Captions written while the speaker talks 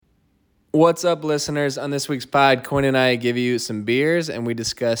What's up, listeners? On this week's pod, Coyne and I give you some beers, and we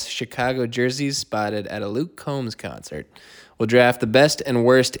discuss Chicago jerseys spotted at a Luke Combs concert. We'll draft the best and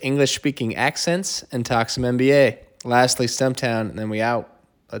worst English-speaking accents and talk some NBA. Lastly, Stumptown, and then we out.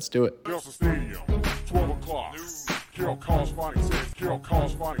 Let's do it. Stadium, 12 o'clock. Carol Corresponding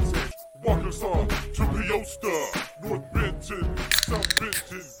says, Walker's on to Peosta, North Benton, South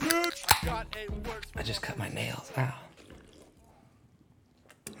Benton, bitch. I just cut my nails. Ow.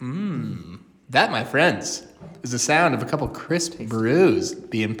 That, my friends, is the sound of a couple crisp brews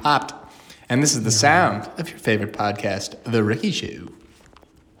being popped. And this is the sound of your favorite podcast, The Ricky Show.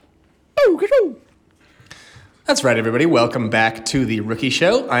 That's right, everybody. Welcome back to The Rookie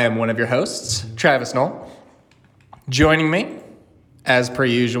Show. I am one of your hosts, Travis Knoll. Joining me, as per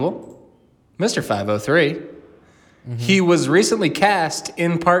usual, Mr. 503. Mm-hmm. He was recently cast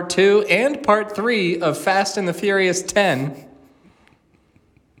in Part 2 and Part 3 of Fast and the Furious 10.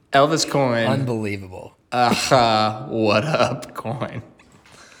 Elvis Coyne. Unbelievable. What up, Coyne?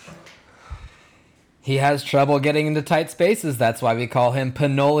 He has trouble getting into tight spaces. That's why we call him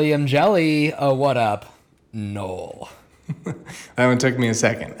Pinoleum Jelly. What up, Knoll? That one took me a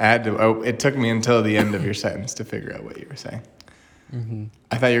second. It took me until the end of your sentence to figure out what you were saying. Mm-hmm.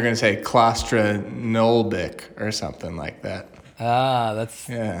 I thought you were going to say claustronolbic or something like that. That's...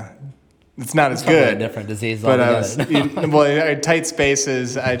 Yeah. It's not as good. A different disease but altogether. Tight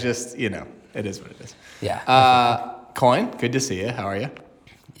spaces, it is what it is. Yeah. Coyne, good to see you. How are you?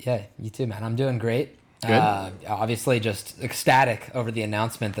 Yeah, you too, man. I'm doing great. Good. Obviously just ecstatic over the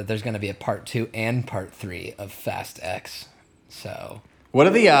announcement that there's going to be a Part 2 and Part 3 of Fast X. So, what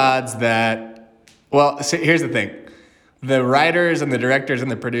are the odds that... Well, so here's the thing. The writers and the directors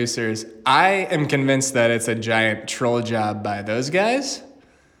and the producers, I am convinced that it's a giant troll job by those guys.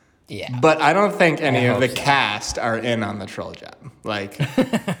 Yeah. But I don't think any of the cast are in on the troll job. Like,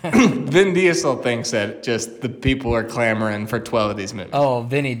 Vin Diesel thinks that just the people are clamoring for 12 of these movies. Oh,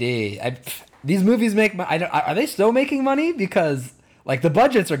 Vinny D. These movies make... are they still making money? Because, the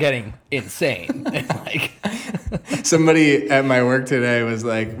budgets are getting insane. Somebody at my work today was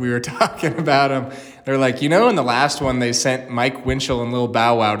like, we were talking about them. They're like, in the last one, they sent Mike Winchell and Lil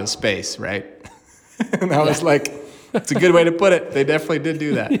Bow Wow to space, right? And I was like... It's a good way to put it. They definitely did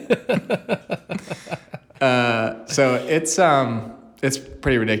do that. So it's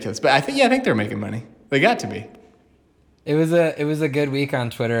pretty ridiculous. But I think they're making money. They got to be. It was a good week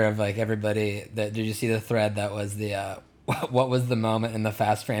on Twitter of everybody that. Did you see the thread that was the what was the moment in the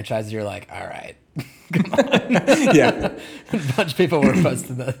Fast franchise you're like, all right, come on. Yeah. A bunch of people were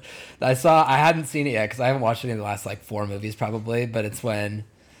posting that. I hadn't seen it yet because I haven't watched any of the last 4 movies probably, but it's when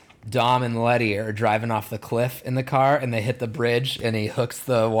Dom and Letty are driving off the cliff in the car and they hit the bridge and he hooks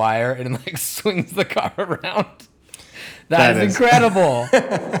the wire and swings the car around. that is incredible.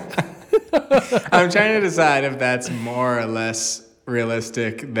 I'm trying to decide if that's more or less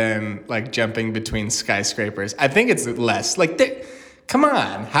realistic than jumping between skyscrapers. I think it's less. Come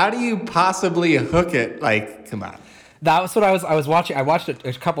on. How do you possibly hook it? Come on. That was what I was watching. I watched it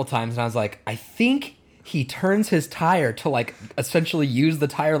a couple times and I was like, I think he turns his tire to essentially use the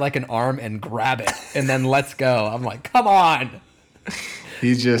tire like an arm and grab it and then lets go. I'm like, come on.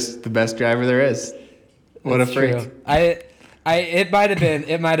 He's just the best driver there is. What a freak. True. It might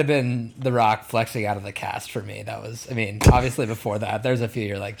have been The Rock flexing out of the cast for me. That was, obviously before that, there's a few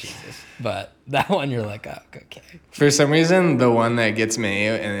you're like, Jesus. But that one you're like, oh, okay. For some reason, the one that gets me,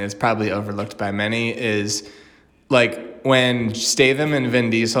 and it's probably overlooked by many, is when Statham and Vin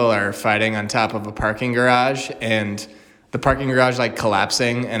Diesel are fighting on top of a parking garage and the parking garage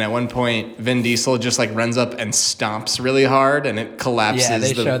collapsing, and at one point Vin Diesel just runs up and stomps really hard and it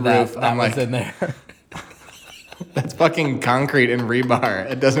collapses the roof. That was in there. That's fucking concrete and rebar.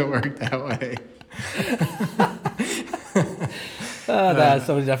 It doesn't work that way.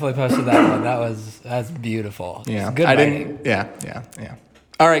 Somebody definitely posted that one. That's beautiful. Yeah. Good writing. Yeah.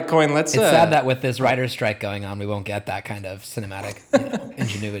 All right, Coyne, let's... It's sad that with this writer's strike going on, we won't get that kind of cinematic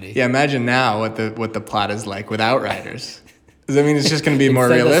ingenuity. Yeah, imagine now what the plot is like without writers. Does that mean it's just going to be more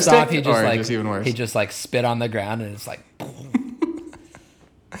realistic or just even worse? He just spit on the ground and it's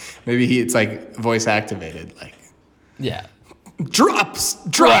Maybe it's voice activated. Yeah. Drop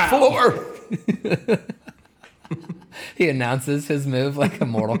floor! He announces his move like a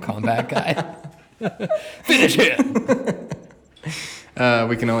Mortal Kombat guy. Finish him!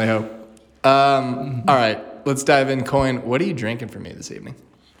 We can only hope. All right, let's dive in. Coyne, what are you drinking for me this evening?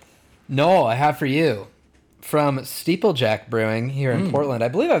 No, I have for you from Steeplejack Brewing here in Portland. I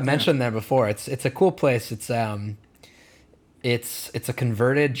believe I've mentioned there before. It's a cool place. It's It's a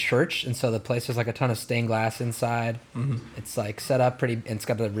converted church, and so the place has like a ton of stained glass inside. Mm-hmm. It's like set up pretty, and it's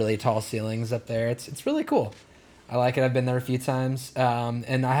got the really tall ceilings up there. It's really cool. I like it. I've been there a few times,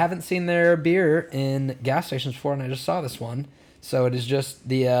 and I haven't seen their beer in gas stations before, and I just saw this one. So it is just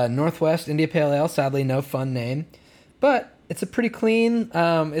the Northwest India Pale Ale. Sadly, no fun name, but it's a pretty clean.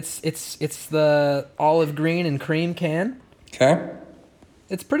 It's the olive green and cream can. Okay.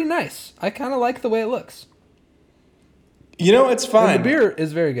 It's pretty nice. I kind of like the way it looks. You know, it's fine. And the beer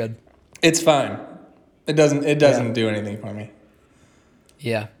is very good. It's fine. It doesn't do anything for me.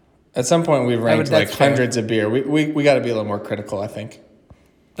 Yeah. At some point, we've ranked like fair. hundreds of beer. We got to be a little more critical, I think.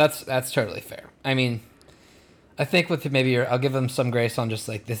 That's totally fair. I mean, I think with maybe I'll give them some grace on just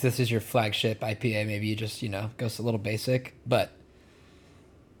like this is your flagship IPA. Maybe you just, go a little basic. But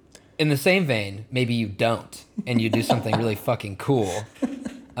in the same vein, maybe you don't and you do something really fucking cool.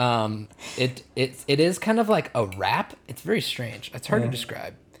 It is kind of like a wrap. It's very strange. It's hard to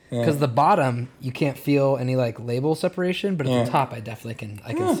describe. Because the bottom, you can't feel any like label separation, but at the top, I definitely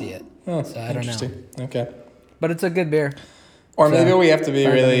can see it. Oh, so I don't know. Okay. But it's a good beer. Or maybe we have to be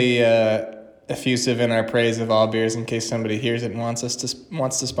really effusive in our praise of all beers in case somebody hears it and wants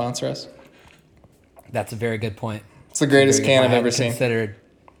to sponsor us. That's a very good point. It's the greatest can I've ever seen. Considered.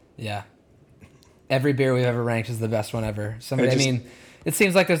 Yeah. Every beer we've ever ranked is the best one ever. It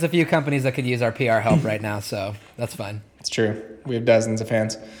seems like there's a few companies that could use our PR help right now, so that's fine. It's true. We have dozens of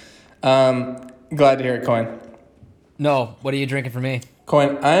fans. Glad to hear it, Coyne. No, what are you drinking for me?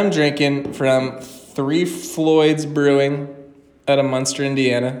 Coyne, I'm drinking from Three Floyds Brewing out of Munster,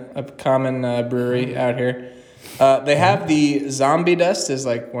 Indiana, a common brewery out here. They have the Zombie Dust as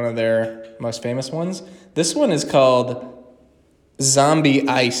like one of their most famous ones. This one is called Zombie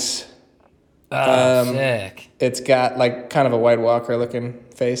Ice. Sick. It's got like kind of a White Walker looking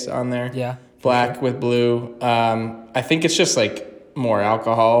face on there. Yeah. Black with blue. I think it's just like more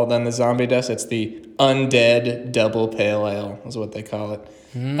alcohol than the Zombie Dust. It's the Undead Double Pale Ale is what they call it.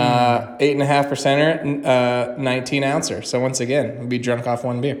 8.5%, 19 ouncer. So once again, we'll be drunk off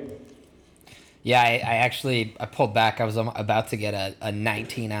one beer. Yeah, I pulled back. I was about to get a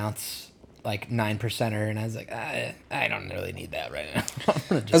 19 ounce, like 9%er, and I was like, I don't really need that right now.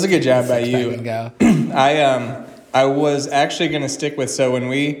 That's a good job by you. Go. I was actually going to stick with,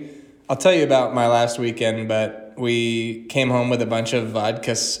 I'll tell you about my last weekend, but we came home with a bunch of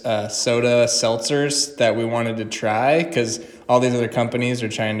vodka soda seltzers that we wanted to try because all these other companies are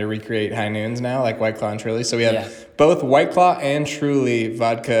trying to recreate High Noons now, like White Claw and Truly. So we have both White Claw and Truly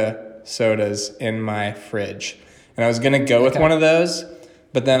vodka sodas in my fridge. And I was going to go with one of those,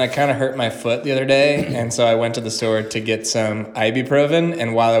 but then I kind of hurt my foot the other day, and so I went to the store to get some ibuprofen,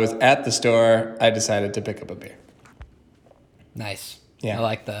 and while I was at the store, I decided to pick up a beer. Nice. Yeah. I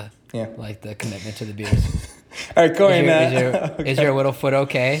like the commitment to the beers. All right, Coyne. Is your little foot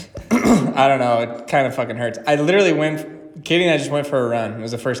okay? I don't know. It kind of fucking hurts. I literally Katie and I just went for a run. It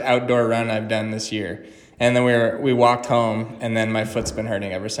was the first outdoor run I've done this year. And then we walked home, and then my foot's been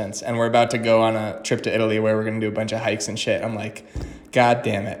hurting ever since. And we're about to go on a trip to Italy where we're going to do a bunch of hikes and shit. I'm like, God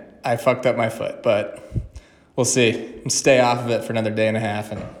damn it. I fucked up my foot, but we'll see. Stay off of it for another day and a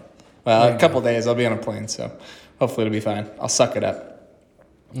half. And a couple days. I'll be on a plane, so hopefully it'll be fine. I'll suck it up.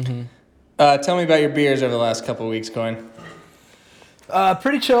 Mm-hmm. Tell me about your beers over the last couple of weeks, Coyne.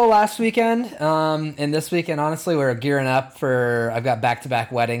 Pretty chill last weekend. And this weekend, honestly, we're gearing up I've got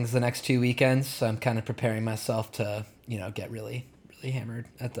back-to-back weddings the next 2 weekends, so I'm kind of preparing myself to, get really, really hammered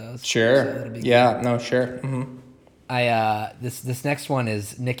at those. Sure. So yeah, good. No, sure. Mm-hmm. This next one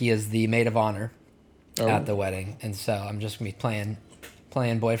is Nikki is the maid of honor at the wedding, and so I'm just going to be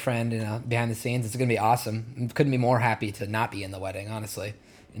playing boyfriend, behind the scenes. It's going to be awesome. Couldn't be more happy to not be in the wedding, honestly,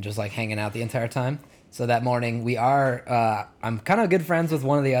 and just like hanging out the entire time. So that morning I'm kind of good friends with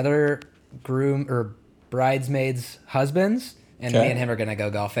one of the other groom or bridesmaids' husbands, and me and him are going to go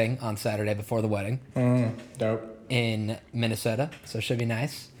golfing on Saturday before the wedding. Dope. In Minnesota, so it should be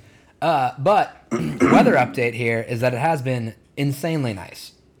nice. But weather update here is that it has been insanely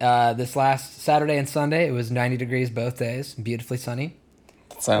nice. This last Saturday and Sunday, it was 90 degrees both days, beautifully sunny.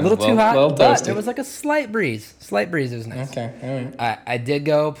 Sounds a little too hot, but toasty. there was like a slight breeze. It was nice. Okay, all right. I did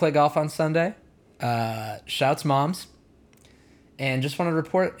go play golf on Sunday. Shouts moms. And just want to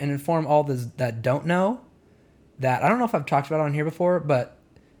report and inform all those that don't know that I don't know if I've talked about it on here before, but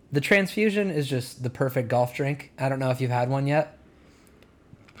the transfusion is just the perfect golf drink. I don't know if you've had one yet.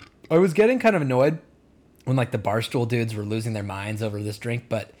 I was getting kind of annoyed when like the Barstool dudes were losing their minds over this drink,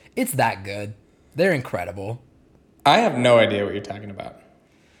 but it's that good. They're incredible. I have no idea what you're talking about.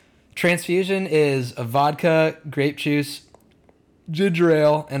 Transfusion is a vodka, grape juice, ginger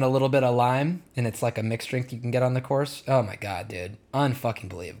ale and a little bit of lime, and it's like a mixed drink you can get on the course. Oh my god, dude, unfucking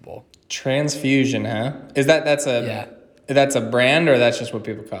believable. Transfusion, huh? That's a brand, or that's just what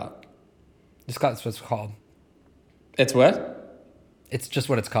people call it? That's what it's called. It's what? It's just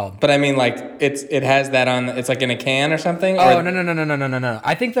what it's called. But I mean, like, it has that on. It's like in a can or something. Oh, no.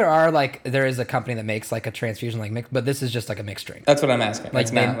 I think there is a company that makes like a transfusion like mix, but this is just like a mixed drink. That's what I'm asking. Like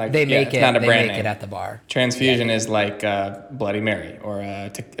it's not like they make it's not a brand make name. it at the bar. Transfusion is like Bloody Mary or a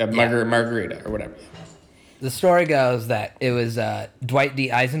margarita or whatever. The story goes that it was Dwight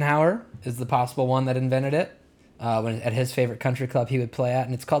D. Eisenhower is the possible one that invented it. When at his favorite country club he would play at,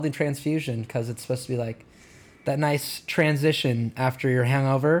 and it's called the Transfusion because it's supposed to be like that nice transition after your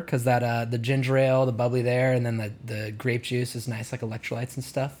hangover, because that the ginger ale, the bubbly there, and then the grape juice is nice, like electrolytes and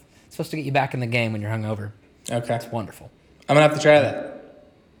stuff. It's supposed to get you back in the game when you're hungover. Okay, it's wonderful. I'm gonna have to try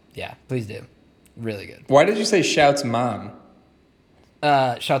that. Yeah, please do. Really good. Why did you say Shout's mom?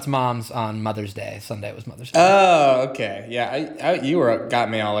 Shout's mom's on Mother's Day. Sunday was Mother's Day. Oh, okay. Yeah, you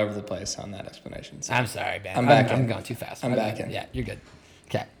got me all over the place on that explanation. So. I'm sorry, man. I'm going too fast. I'm back in. Yeah, you're good.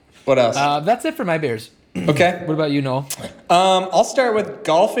 Okay. What else? That's it for my beers. Okay. What about you, Noel? I'll start with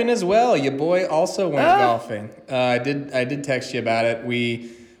golfing as well. Your boy also went golfing. I did text you about it.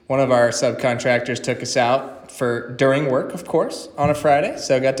 One of our subcontractors took us out during work, of course, on a Friday.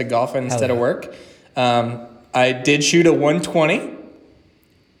 So I got to golf instead of work. I did shoot a 120.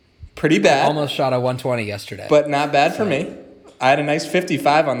 Pretty bad. I almost shot a 120 yesterday. But not bad for me. I had a nice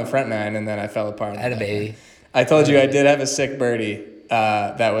 55 on the front nine, and then I fell apart. I had a baby. I told you I did have a sick birdie.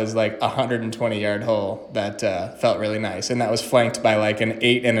 That was like a 120-yard hole that felt really nice. And that was flanked by like an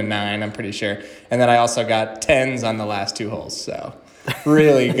 8 and a 9, I'm pretty sure. And then I also got 10s on the last 2 holes. So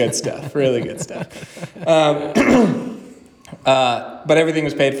really good stuff. Really good stuff. But everything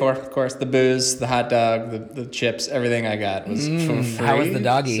was paid for, of course. The booze, the hot dog, the chips, everything I got was for free. How was the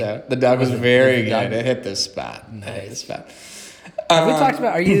doggy? So the dog was very good. It hit the spot. Nice. It hit the spot. Have we talked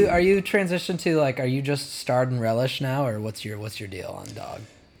about? Are you transitioned to like? Are you just starred and relish now, or what's your deal on dog?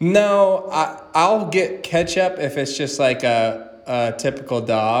 No, I'll get ketchup if it's just like a typical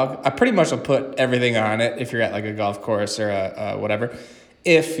dog. I pretty much will put everything on it if you're at like a golf course or a whatever.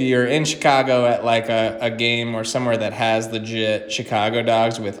 If you're in Chicago at like a game or somewhere that has legit Chicago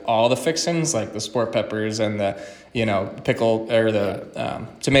dogs with all the fixins, like the sport peppers and the pickle or the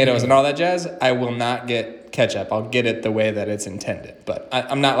tomatoes and all that jazz, I will not get ketchup. I'll get it the way that it's intended. But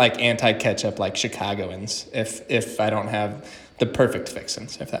I'm not like anti-ketchup like Chicagoans if I don't have the perfect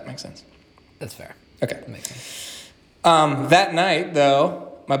fixins, if that makes sense. That's fair. Okay. That makes sense. That night,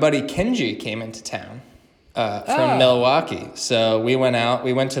 though, my buddy Kenji came into town from Milwaukee. So we went out.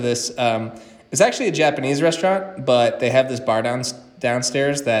 We went to this. It's actually a Japanese restaurant, but they have this bar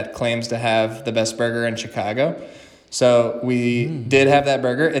downstairs that claims to have the best burger in Chicago. So we did have that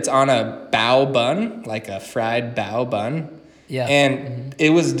burger. It's on a bao bun, like a fried bao bun. Yeah. And it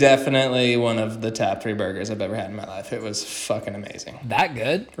was definitely one of the top 3 burgers I've ever had in my life. It was fucking amazing. That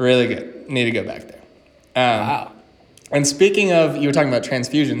good? Really good. Need to go back there. Wow. And speaking of, you were talking about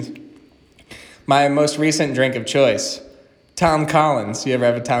transfusions. My most recent drink of choice, Tom Collins. You ever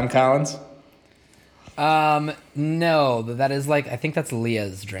have a Tom Collins? No, but that is like, I think that's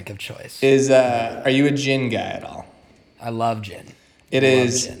Leah's drink of choice. Are you a gin guy at all? I love gin. It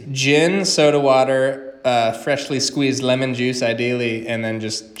is gin, soda water, freshly squeezed lemon juice, ideally, and then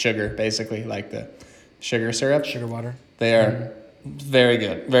just sugar, basically, like the sugar syrup. Sugar water. They are very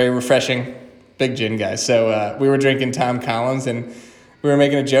good, very refreshing. Big gin guys. So we were drinking Tom Collins, and we were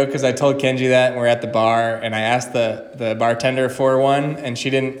making a joke because I told Kenji that, and we're at the bar, and I asked the bartender for one, and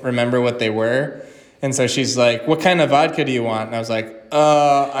she didn't remember what they were. And so she's like, "What kind of vodka do you want?" And I was like,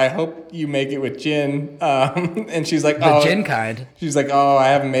 I hope you make it with gin." And she's like, The gin kind. She's like, "Oh, I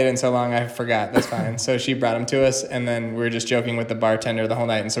haven't made it in so long, I forgot." That's fine. So she brought them to us, and then we were just joking with the bartender the whole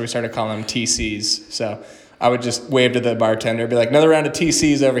night. And so we started calling them TCs. So I would just wave to the bartender, be like, "Another round of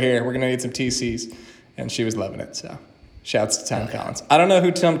TCs over here. We're going to need some TCs." And she was loving it. So shouts to Tom Collins. I don't know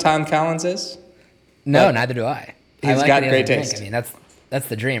who Tom Collins is. No, neither do I. He's got great taste. I mean, that's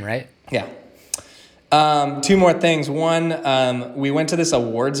the dream, right? Yeah. 2 more things. One, we went to this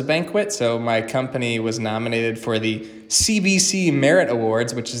awards banquet. So my company was nominated for the CBC Merit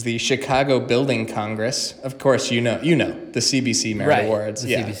Awards, which is the Chicago Building Congress. Of course, you know the CBC Merit Awards.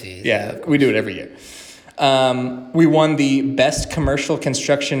 The CBC. Yeah, we do it every year. We won the best commercial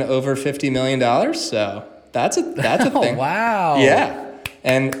construction over $50 million. So that's a thing. Wow. Yeah.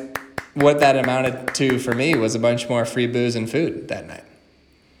 And what that amounted to for me was a bunch more free booze and food that night.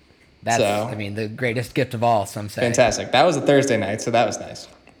 That's, the greatest gift of all, some say. Fantastic. That was a Thursday night, so that was nice.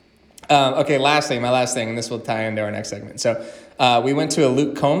 Okay, my last thing, and this will tie into our next segment. So We went to a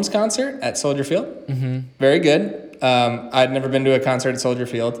Luke Combs concert at Soldier Field. Mm-hmm. Very good. I'd never been to a concert at Soldier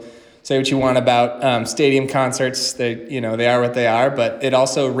Field. Say what you want about stadium concerts. They are what they are, but it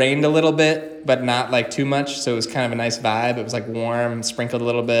also rained a little bit, but not like too much. So it was kind of a nice vibe. It was like warm, sprinkled a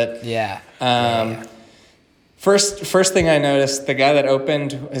little bit. Yeah. First thing I noticed, the guy that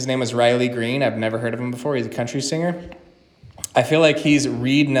opened, his name was Riley Green. I've never heard of him before. He's a country singer. I feel like he's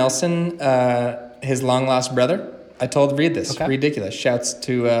Reed Nelson, his long lost brother. I told Reed this. Okay. Ridiculous. Shouts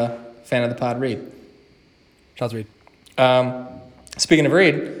to fan of the pod, Reed. Shouts Reed. Speaking of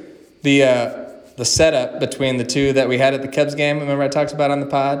Reed, the setup between the two that we had at the Cubs game, remember I talked about on the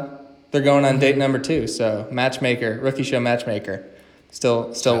pod? They're going on date number 2. So matchmaker, rookie show matchmaker,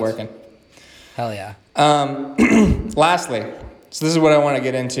 still working. Hell yeah. Lastly, so this is what I want to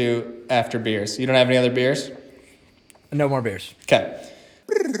get into after beers. You don't have any other beers? No more beers. Okay.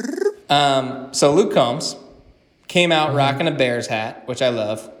 So Luke Combs came out rocking a Bears hat, which I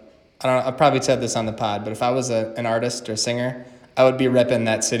love. I probably said this on the pod, but if I was an artist or singer, I would be repping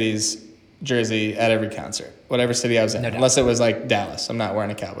that city's jersey at every concert, whatever city I was in, unless it was like Dallas. I'm not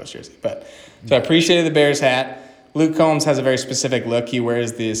wearing a Cowboys jersey. So I appreciated the Bears hat. Luke Combs has a very specific look. He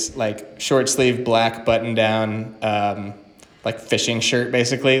wears this like short sleeve black button down like fishing shirt,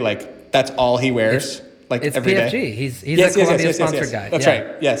 basically. Like that's all he wears. It's every PFG. day. He's a Columbia sponsored guy. That's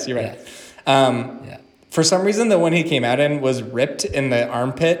right. Yes, you're right. For some reason, the one he came out in was ripped in the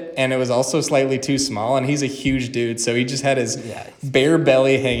armpit, and it was also slightly too small, and he's a huge dude, so he just had his bare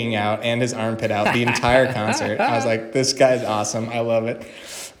belly hanging out and his armpit out the entire concert. I was like, this guy's awesome. I love it.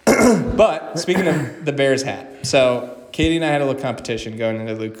 But speaking of the Bears hat, so Katie and I had a little competition going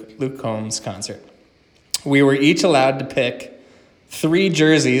into Luke Combs' concert. We were each allowed to pick 3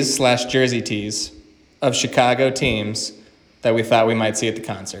 jerseys/jersey tees of Chicago teams that we thought we might see at the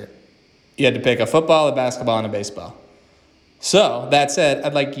concert. You had to pick a football, a basketball, and a baseball. So, that said,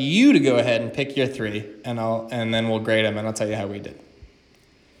 I'd like you to go ahead and pick your 3, and then we'll grade them, and I'll tell you how we did.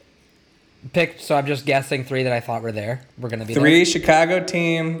 So I'm just guessing 3 that I thought were there. We're going to be 3 there. Chicago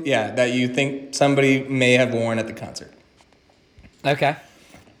team, that you think somebody may have worn at the concert. Okay.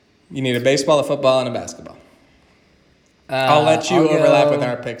 You need a baseball, a football, and a basketball. I'll let you overlap with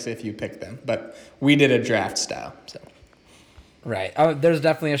our picks if you pick them, but we did a draft style, so. Right. Oh, there's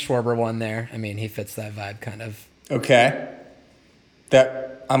definitely a Schwarber one there. I mean, he fits that vibe kind of. Okay.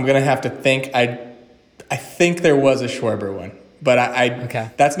 That I'm gonna have to think. I think there was a Schwarber one, but okay.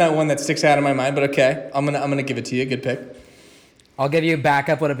 That's not one that sticks out in my mind. But okay, I'm gonna give it to you. Good pick. I'll give you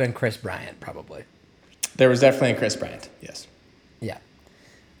backup would have been Chris Bryant probably. There was definitely a Chris Bryant. Yes. Yeah.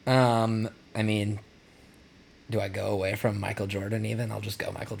 I mean, do I go away from Michael Jordan even? I'll just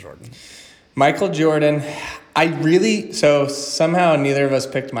go Michael Jordan. Michael Jordan, so somehow neither of us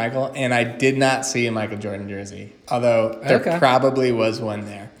picked Michael, and I did not see a Michael Jordan jersey, although there probably was one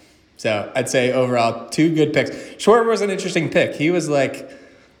there. So I'd say overall 2 good picks. Schwarber was an interesting pick. He was like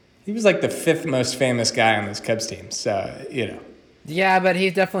the 5th most famous guy on this Cubs team, so, Yeah, but he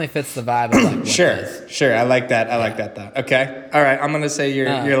definitely fits the vibe of like Sure. I like that. I like that thought. Okay. All right, I'm going to say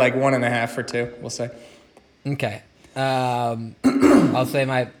you're like 1.5 for 2, we'll say. Okay. I'll say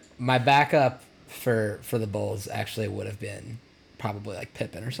my backup for the Bulls actually would have been probably like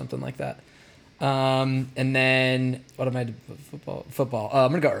Pippen or something like that. And then what am I football?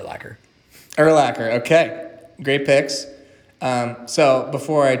 I'm gonna go Urlacher. Urlacher. Okay, great picks. So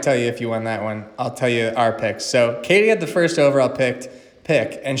before I tell you if you won that one, I'll tell you our picks. So Katie had the first overall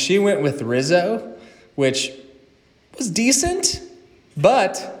pick, and she went with Rizzo, which was decent,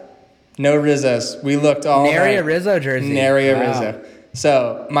 but no Rizzos. We looked all Nary night. A Rizzo jersey. Nary a Rizzo.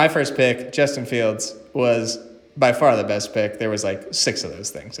 So my first pick, Justin Fields, was by far the best pick. There was like 6 of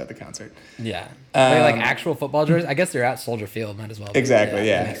those things at the concert. Yeah. They're like actual football jerseys. I guess they're at Soldier Field. Might as well. Exactly,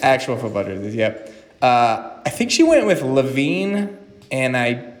 yeah. Actual football jerseys, yep. I think she went with Levine, and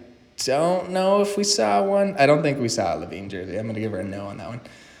I don't know if we saw one. I don't think we saw a Levine jersey. I'm going to give her a no on that one.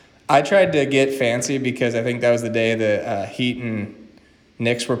 I tried to get fancy because I think that was the day the Heat and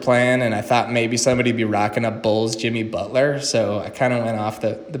Knicks were playing, and I thought maybe somebody'd be rocking up Bulls Jimmy Butler, so I kind of went off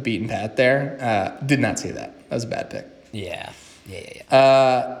the beaten path there. Did not see that. That was a bad pick. Yeah.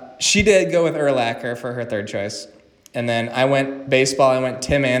 She did go with Urlacher for her third choice, and then I went baseball. I went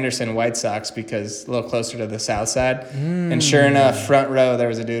Tim Anderson, White Sox, because a little closer to the south side. And sure enough, front row, there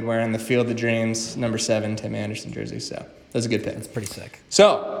was a dude wearing the Field of Dreams, number 7, Tim Anderson jersey, so that was a good pick. That's pretty sick.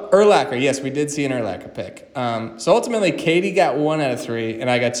 So, Urlacher, yes, we did see an Urlacher pick. So ultimately, Katie got 1 out of 3, and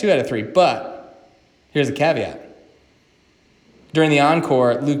I got 2 out of 3. But here's the caveat. During the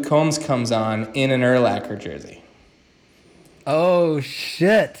encore, Luke Combs comes on in an Urlacher jersey. Oh,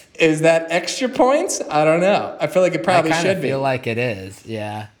 shit. Is that extra points? I don't know. I feel like it probably should be. I feel like it is,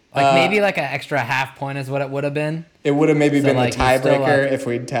 yeah. Like maybe like an extra half point is what it would have been. It would have maybe been like, the tiebreaker if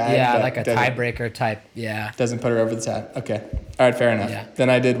we'd tied. Yeah, like a tiebreaker type, yeah. Doesn't put her over the top. Okay. All right, fair enough. Yeah. Then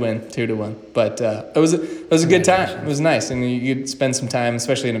I did win 2-1. But it was a good time. It was nice. And you'd spend some time,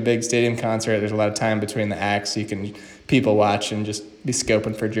 especially in a big stadium concert. There's a lot of time between the acts. You can people watch and just be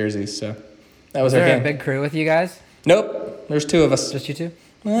scoping for jerseys. So that was our game. Is there a big crew with you guys? Nope. There's 2 of us. Just you 2?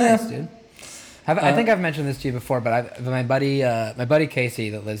 Yeah. Nice, dude. I think I've mentioned this to you before, but my buddy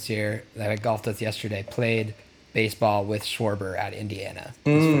Casey that lives here that I golfed with yesterday played baseball with Schwarber at Indiana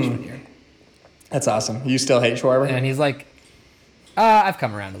his freshman year. That's awesome. You still hate Schwarber? And he's like, I've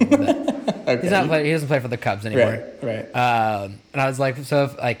come around a little bit. Okay. He doesn't play for the Cubs anymore. Right. And I was like, so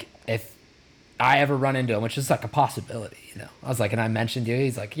if I ever run into him, which is like a possibility, I was like, and I mentioned you,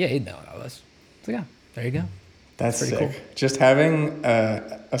 he's like, yeah, he'd know what I was. So yeah, there you go. That's pretty sick. cool. Just having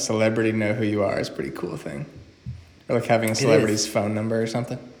a celebrity know who you are is a pretty cool thing. Or like having a celebrity's phone number or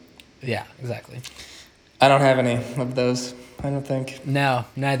something. Yeah, exactly. I don't have any of those, I don't think. No,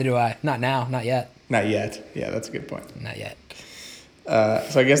 neither do I. Not now, not yet. Not yet. Yeah, that's a good point. Not yet.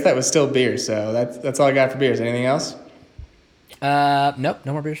 So I guess that was still beer. So that's all I got for beers. Anything else? Nope,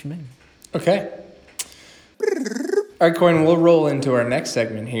 no more beers from me. Okay. All right, Coyne, we'll roll into our next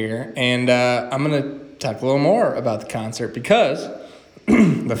segment here. And I'm going to talk a little more about the concert because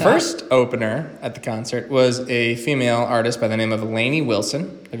the first opener at the concert was a female artist by the name of Lainey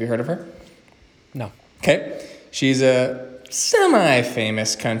Wilson. Have you heard of her? No. Okay. She's a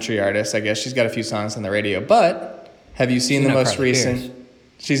semi-famous country artist, I guess. She's got a few songs on the radio. But have you seen the most recent... Pierce.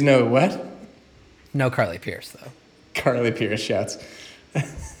 She's no what? No Carly Pierce, though. Carly Pierce shouts.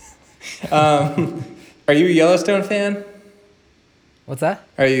 Are you a Yellowstone fan? What's that?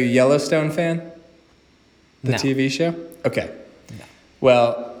 Are you a Yellowstone fan? The No. TV show? Okay. No.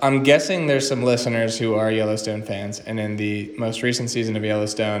 Well, I'm guessing there's some listeners who are Yellowstone fans. And in the most recent season of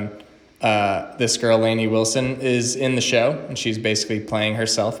Yellowstone, this girl, Lainey Wilson, is in the show. And she's basically playing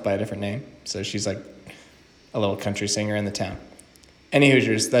herself by a different name. So she's like a little country singer in the town. Any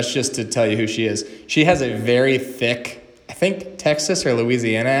Hoosiers, that's just to tell you who she is. She has a very thick, I think, Texas or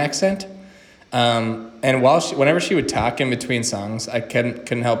Louisiana accent. And whenever she would talk in between songs, I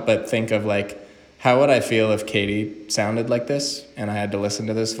couldn't help but think of like, how would I feel if Katie sounded like this and I had to listen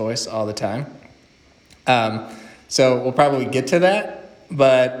to this voice all the time? So we'll probably get to that.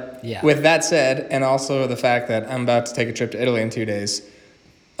 But with that said, and also the fact that I'm about to take a trip to Italy in 2 days,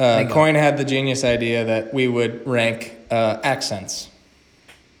 Coyne had the genius idea that we would rank accents.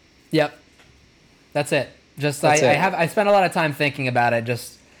 Yep. That's it. I spent a lot of time thinking about it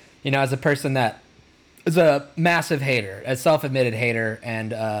just, as a person that is a massive hater, a self-admitted hater,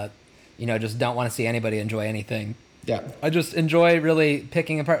 and, just don't want to see anybody enjoy anything. Yeah. I just enjoy really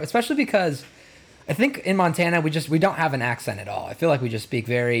picking apart, especially because I think in Montana, we don't have an accent at all. I feel like we just speak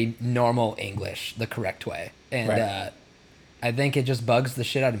very normal English the correct way. And I think it just bugs the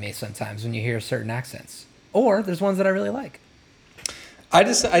shit out of me sometimes when you hear certain accents. Or there's ones that I really like.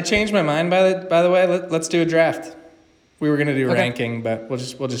 I changed my mind by the way. Let's do a draft. We were gonna do ranking, but we'll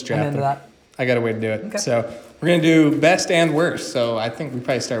just draft I'm into them. that. I got a way to do it. Okay. So we're gonna do best and worst. So I think we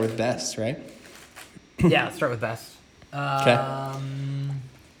probably start with best, right? Yeah, let's start with best. Okay.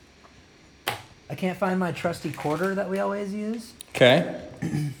 I can't find my trusty quarter that we always use. Okay.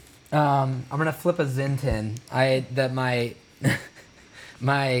 I'm gonna flip a Zintin.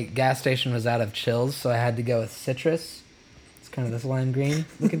 My gas station was out of chills, so I had to go with citrus. It's kind of this lime green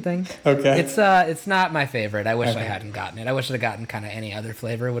looking thing. Okay. It's not my favorite. I wish I hadn't gotten it. I wish I'd have gotten kind of any other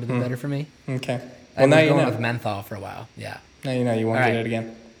flavor. It would have been better for me. Okay. I Well, now was you going know. with menthol for a while. Yeah. Now you know you won't All get right. it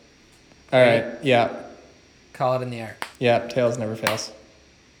again. All right. Yeah. Call it in the air. Yeah. Tails never fails.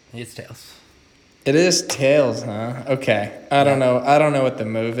 It's tails. It is tails, huh? Okay. I don't know what the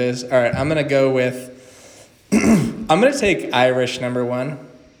move is. All right. I'm gonna go with. I'm gonna take Irish number 1.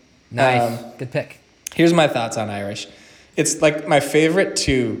 Nice. Good pick. Here's my thoughts on Irish. It's like my favorite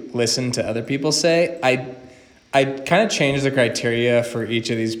to listen to other people say. I kind of change the criteria for each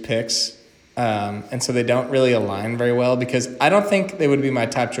of these picks, and so they don't really align very well because I don't think they would be my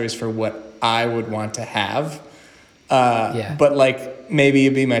top choice for what I would want to have. But like maybe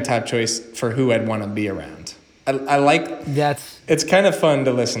it'd be my top choice for who I'd want to be around. I like. It's kind of fun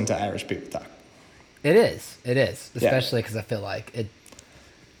to listen to Irish people talk. It is, especially because I feel like it.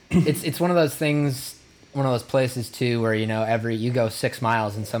 It's one of those things, one of those places too, where you go 6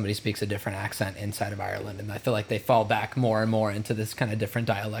 miles and somebody speaks a different accent inside of Ireland, and I feel like they fall back more and more into this kind of different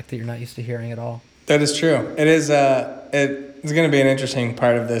dialect that you're not used to hearing at all. That is true. It is. It's going to be an interesting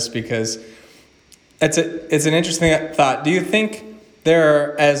part of this because It's an interesting thought. Do you think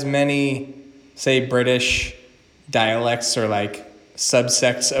there are as many, say, British dialects or like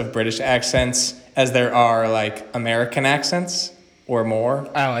subsects of British accents as there are like American accents or more?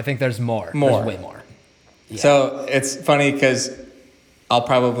 Oh, I think there's more. More. There's way more. Yeah. So it's funny because I'll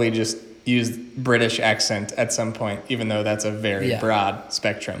probably just use British accent at some point, even though that's a very broad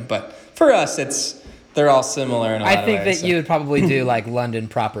spectrum. But for us, they're all similar in a lot of ways. I think that you would probably do like London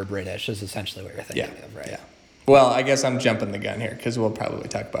proper British is essentially what you're thinking of, right? Yeah. Well, I guess I'm jumping the gun here because we'll probably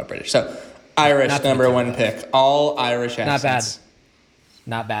talk about British. So Irish, number one pick. All Irish accents.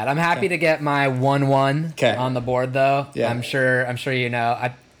 Not bad. I'm happy to get my 1-1 on the board, though. Yeah. I'm sure you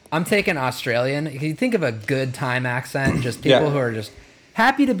know. I'm taking Australian. If you think of a good time accent, just people who are just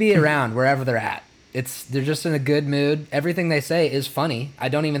happy to be around wherever they're at. They're just in a good mood. Everything they say is funny. I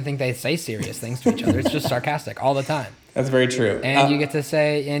don't even think they say serious things to each other. It's just sarcastic all the time. That's very true. And you get to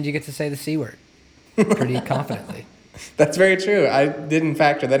say the C word pretty confidently. That's very true. I didn't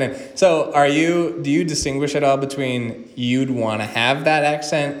factor that in. So do you distinguish at all between you'd want to have that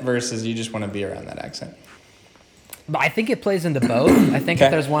accent versus you just want to be around that accent? I think it plays into both. I think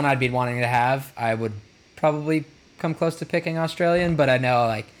if there's one I'd be wanting to have, I would probably come close to picking Australian, but I know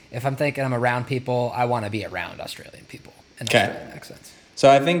like if I'm thinking I'm around people, I want to be around Australian people and Australian accents. So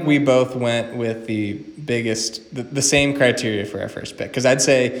I think we both went with the same criteria for our first pick. Because I'd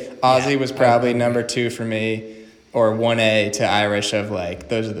say Aussie was probably number 2 for me, or 1A to Irish of like,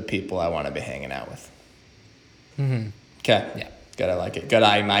 those are the people I want to be hanging out with. Mm-hmm. Okay. Yeah. Good, I like it. Good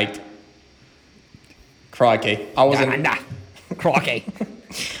eye, mate. Crikey. Crikey.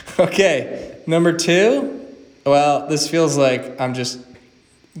 Okay. Number 2. Well, this feels like I'm just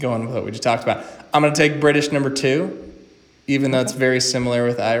going with what we just talked about. I'm going to take British number 2. Even though it's very similar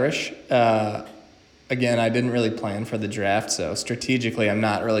with Irish. Again, I didn't really plan for the draft, so strategically I'm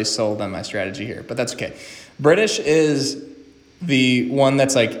not really sold on my strategy here, but that's okay. British is the one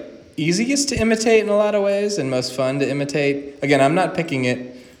that's like easiest to imitate in a lot of ways and most fun to imitate. Again, I'm not picking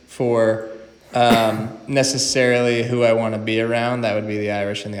it for necessarily who I want to be around. That would be the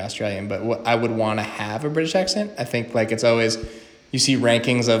Irish and the Australian, but what I would want to have a British accent. I think like it's always, you see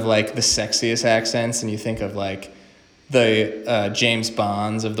rankings of like the sexiest accents and you think of like the James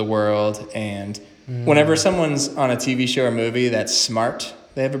Bonds of the world, and whenever someone's on a TV show or movie that's smart,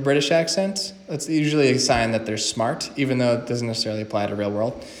 they have a British accent. That's usually a sign that they're smart, even though it doesn't necessarily apply to real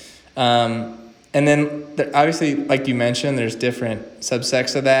world. And then obviously, like you mentioned, there's different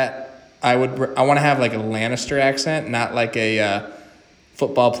subsects of that. I want to have like a Lannister accent, not like a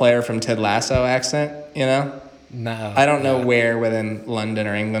football player from Ted Lasso accent, you know? No. I don't know where within London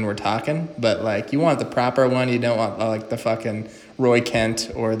or England we're talking, but like you want the proper one. You don't want like the fucking Roy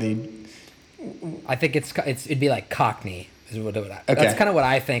Kent or the. I think it'd be like Cockney. That's kind of what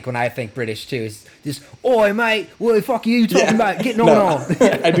I think when I think British too. Is just, oi mate, what the fuck are you talking about? Getting on.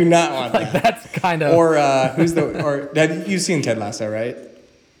 I do not want like that. That's kind of. Or you've seen Ted Lasso, right?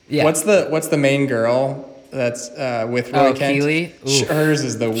 Yeah. What's the main girl? That's with Roy Kent. Keely? Hers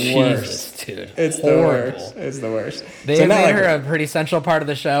is the worst. Jesus, dude. It's horrible. It's the worst. They made her a pretty central part of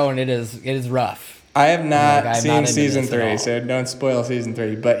the show, and it is rough. I have not seen season 3, so don't spoil season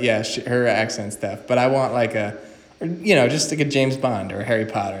 3. But yeah, her accent stuff. But I want like just like a James Bond or a Harry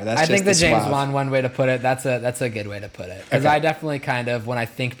Potter. I think the James Bond one way to put it. That's a good way to put it. Because I definitely kind of, when I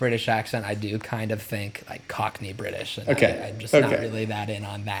think British accent, I do kind of think like Cockney British. And I'm just not really that in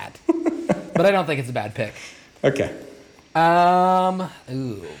on that. But I don't think it's a bad pick. Okay.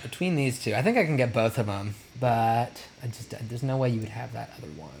 Between these two, I think I can get both of them, but there's no way you would have that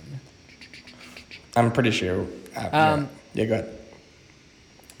other one. I'm pretty sure. Yeah, go ahead.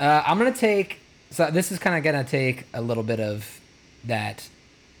 I'm gonna take. So this is kind of gonna take a little bit of that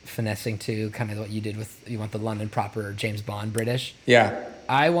finessing to kind of what you did with, you want the London proper James Bond British. Yeah.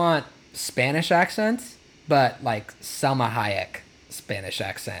 I want Spanish accents, but like Selma Hayek Spanish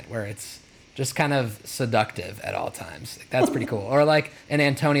accent, where it's just kind of seductive at all times. That's pretty cool. Or like an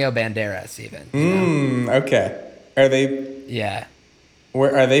Antonio Banderas even. Okay. Are they? Yeah.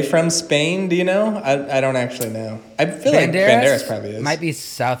 Where are they from? Spain? Do you know? I don't actually know. I feel like Banderas probably is. Might be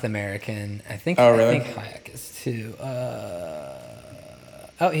South American. I think. Oh, really? I think Hayek is too.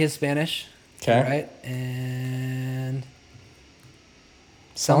 He's Spanish. Okay. Right, and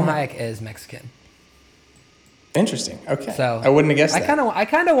Selma Hayek is Mexican. Interesting. Okay. So I wouldn't have guessed that. I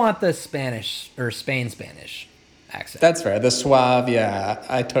kind of want the Spanish or Spain Spanish accent. That's fair. The suave, yeah,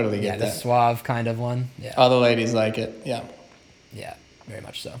 I totally get that. Yeah, the suave kind of one. Yeah. All the ladies like it. Yeah. Yeah, very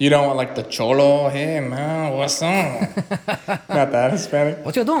much so. You don't want like the cholo. Hey man, what's up? Not that Hispanic.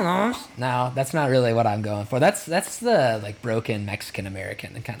 What you doing, man? No, that's not really what I'm going for. That's the like broken Mexican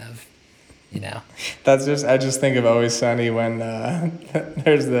American kind of I just think of Always Sunny when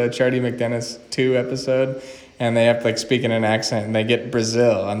there's the Charlie McDennis 2 episode, and they have to like speak in an accent, and they get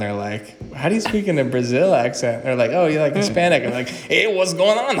Brazil, and they're like, "How do you speak in a Brazil accent?" They're like, "Oh, you're like Hispanic." I'm like, "Hey, what's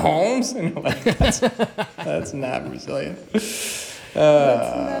going on, Holmes?" And I'm like, "That's not Brazilian." That's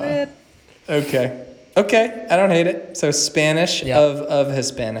not it. Okay, I don't hate it. So Spanish of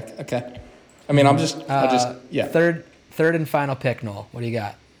Hispanic. Okay, I mean, I'll just yeah. Third and final pick, Knoll. What do you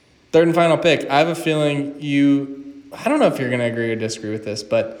got? Third and final pick. I have a feeling I don't know if you're going to agree or disagree with this,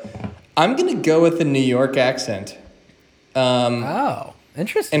 but I'm going to go with the New York accent. Interesting.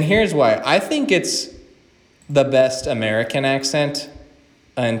 And here's why. I think it's the best American accent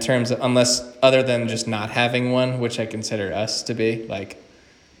in terms of, other than just not having one, which I consider us to be, like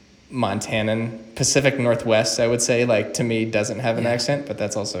Montanan, Pacific Northwest, I would say, like, to me, doesn't have an accent, but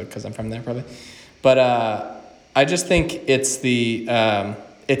that's also because I'm from there, probably. But I just think it's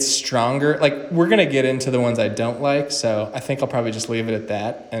it's stronger. Like, we're going to get into the ones I don't like, so I think I'll probably just leave it at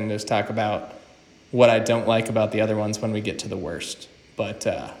that and just talk about what I don't like about the other ones when we get to the worst. But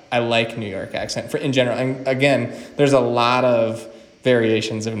I like New York accent in general. And again, there's a lot of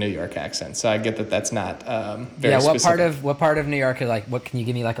variations of New York accent, so I get that that's not very specific. What part of New York is like? What can you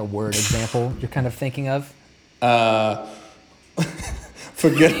give me like a word example you're kind of thinking of?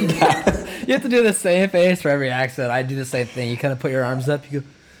 Forget about it. You have to do the same face for every accent. I do the same thing. You kind of put your arms up. You go,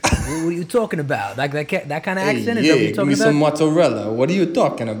 "What are you talking about? Like that kind of accent? Is that what you're talking about?" Some mozzarella. What are you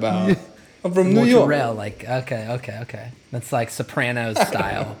talking about? I'm from New York. Mozzarella, like okay. That's like Sopranos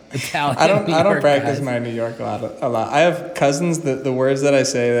style Italian. I don't practice my New York a lot. I have cousins that the words that I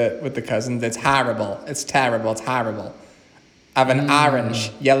say that with the cousins, it's horrible. It's terrible. It's horrible. I have an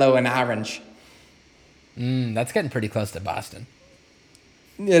orange, yellow and orange. That's getting pretty close to Boston.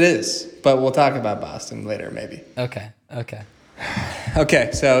 It is, but we'll talk about Boston later, maybe. Okay. Okay,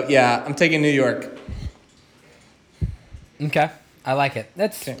 so yeah, I'm taking New York. Okay, I like it.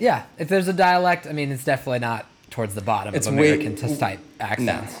 Yeah. If there's a dialect, I mean, it's definitely not towards the bottom of American type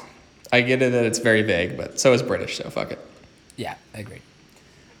accents. No, I get it that it's very vague, but so is British, so fuck it. Yeah, I agree.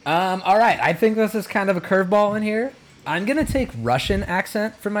 All right, I think this is kind of a curveball in here. I'm gonna take Russian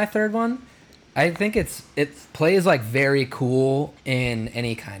accent for my third one. I think it plays like very cool in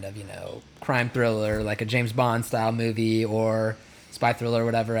any kind of, crime thriller, like a James Bond style movie or spy thriller or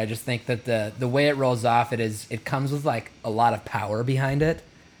whatever. I just think that the way it rolls off, it comes with like a lot of power behind it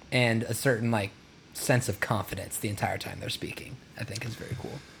and a certain like sense of confidence the entire time they're speaking. I think is very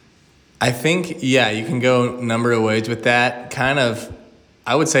cool. I think, yeah, you can go a number of ways with that. Kind of,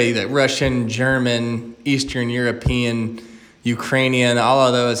 I would say that Russian, German, Eastern European, Ukrainian, all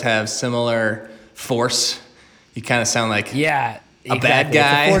of those have similar force. You kind of sound like a bad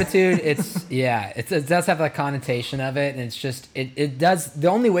guy. It's a fortitude. It does have that connotation of it, and it's just it does. The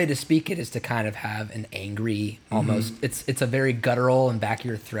only way to speak it is to kind of have an angry, almost. It's a very guttural and back of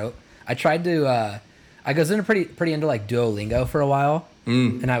your throat. I tried to. I was pretty into like Duolingo for a while,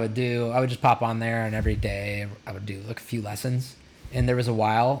 and I would just pop on there, and every day I would do like a few lessons. And there was a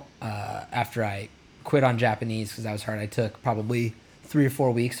while after I quit on Japanese because that was hard. I took probably 3 or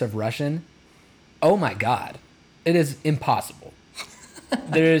 4 weeks of Russian. Oh my God, it is impossible.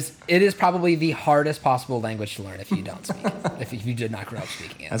 It is probably the hardest possible language to learn if you don't speak it. If you did not grow up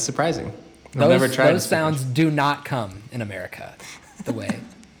speaking it. That's surprising. Those sounds do not come in America the way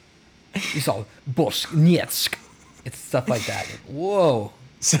you saw Boschnietsk. It's stuff like that. Whoa.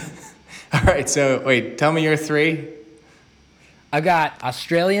 All right, so wait, tell me your 3. I've got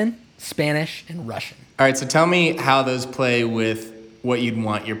Australian, Spanish, and Russian. All right, so tell me how those play with what you'd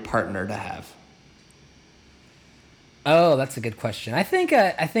want your partner to have. Oh, that's a good question. I think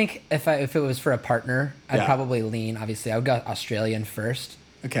if it was for a partner, I'd probably lean. Obviously, I would go Australian first.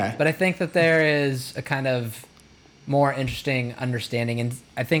 Okay. But I think that there is a kind of more interesting understanding, and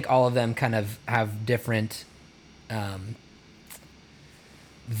I think all of them kind of have different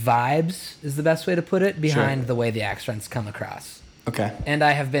vibes. Is the best way to put it behind the way the accents come across. Okay. And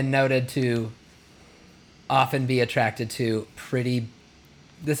I have been noted to often be attracted to pretty.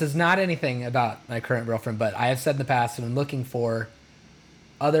 This is not anything about my current girlfriend, but I have said in the past when I'm looking for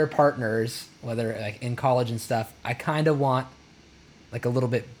other partners, whether like in college and stuff, I kind of want like a little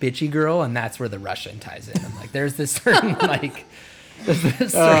bit bitchy girl, and that's where the Russian ties in. I'm like, there's this certain like. I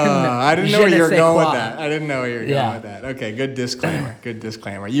didn't know where you were going with that. With that. Okay, good disclaimer. Good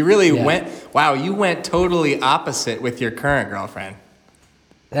disclaimer. You really went. Wow, you went totally opposite with your current girlfriend.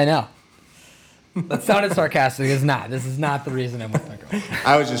 I know. That sounded sarcastic. It's not. This is not the reason I'm with my girl.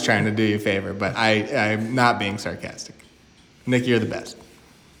 I was just trying to do you a favor, but I'm not being sarcastic. Nick, you're the best.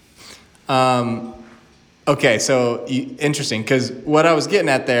 Okay, so interesting, because what I was getting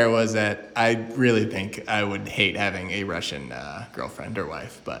at there was that I really think I would hate having a Russian girlfriend or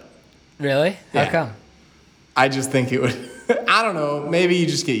wife, but Really? Yeah. How come? I just think it would. I don't know. Maybe you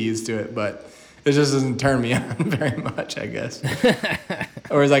just get used to it, but it just doesn't turn me on very much, I guess.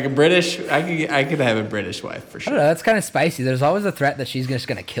 Or is like a British? I could have a British wife for I sure. don't know. That's kind of spicy. There's always a threat that she's just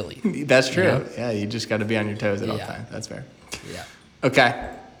going to kill you. That's true. You know? Yeah, you just got to be on your toes at all Yeah. times. That's fair. Yeah. Okay.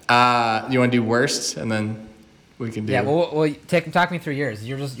 You want to do worst, and then we can do. Yeah. Well, talk me through yours.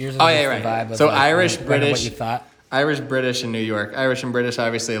 Yours is Oh, just yeah, the right. vibe of So like, Irish, kind of British. what you thought. Irish, British, and New York. Irish and British,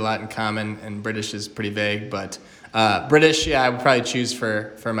 obviously, a lot in common, and British is pretty vague. But British, yeah, I would probably choose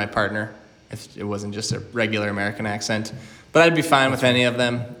for my partner if it wasn't just a regular American accent. But I'd be fine with any of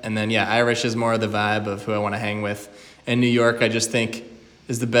them. And then, yeah, Irish is more of the vibe of who I want to hang with. And New York, I just think,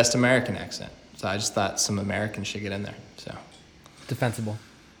 is the best American accent. So I just thought some Americans should get in there. So Defensible.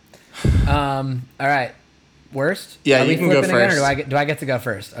 All right. Worst? Yeah, Are you we can go flipping again, first. or do I get to go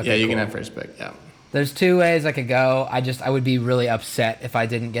first? Okay, yeah, you cool. can have first pick. Yeah. There's two ways I could go. I would be really upset if I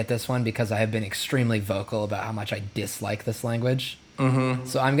didn't get this one because I have been extremely vocal about how much I dislike this language. Mm-hmm.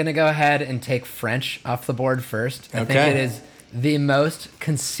 So I'm going to go ahead and take French off the board first. I think it is the most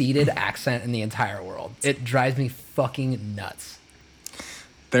conceited accent in the entire world. It drives me fucking nuts.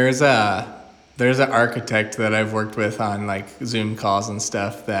 There's an architect that I've worked with on like Zoom calls and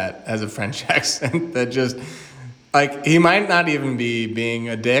stuff that has a French accent that just like he might not even be being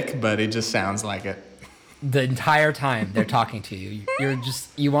a dick, but it just sounds like it. The entire time they're talking to you,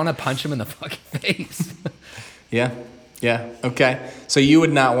 you want to punch them in the fucking face. Yeah. Okay. So you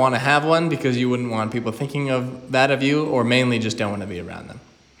would not want to have one because you wouldn't want people thinking of that of you, or mainly just don't want to be around them.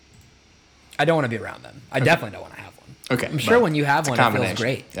 I don't want to be around them. I definitely don't want to have one. Okay. I'm sure but when you have it's a one, it feels combination.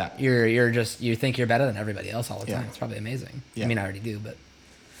 great. Yeah. You think you're better than everybody else all the time. Yeah. It's probably amazing. Yeah. I mean, I already do, but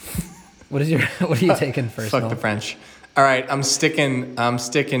what are you taking first? Fuck Noel? the French. All right, I'm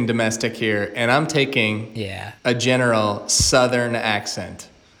sticking domestic here, and I'm taking a general Southern accent.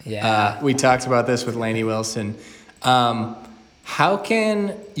 Yeah. We talked about this with Lainey Wilson. How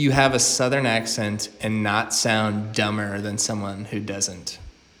can you have a Southern accent and not sound dumber than someone who doesn't?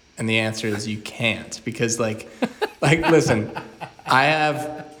 And the answer is you can't, because like listen, I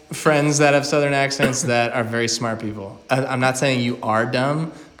have friends that have Southern accents that are very smart people. I'm not saying you are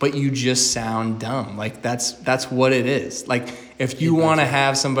dumb, but you just sound dumb. Like that's what it is. Like if you want to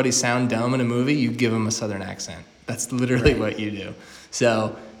have somebody sound dumb in a movie, you give them a Southern accent. That's literally what you do.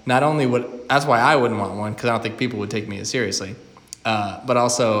 So not only that's why I wouldn't want one, because I don't think people would take me as seriously. But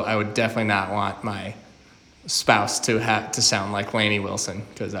also I would definitely not want my spouse to sound like Lainey Wilson,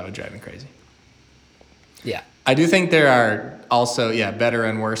 because that would drive me crazy. Yeah. I do think there are also better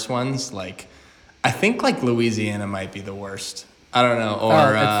and worse ones. Like I think like Louisiana might be the worst. I don't know.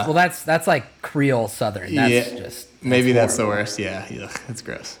 Or that's like Creole Southern. That's maybe that's the horrible. worst. Yeah, it's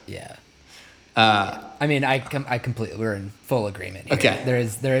gross. Yeah. I mean, I completely, we're in full agreement here. Okay.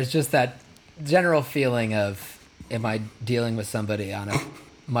 There is just that general feeling of, am I dealing with somebody on a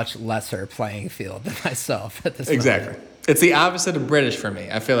much lesser playing field than myself at this Exactly. moment? It's the opposite of British for me.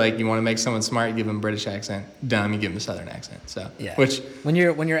 I feel like you want to make someone smart, you give them a British accent. Dumb, you give them a Southern accent. So Yeah. which when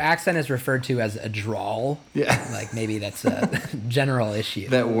your accent is referred to as a drawl, like maybe that's a general issue.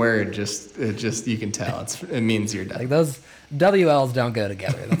 that word just you can tell it means you're dumb. Like those WLs don't go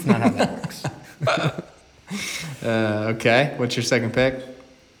together. That's not how that works. Okay. What's your second pick?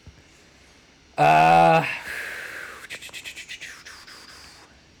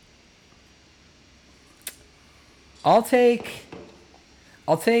 I'll take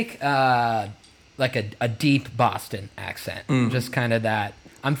like a deep Boston accent. Just kind of that.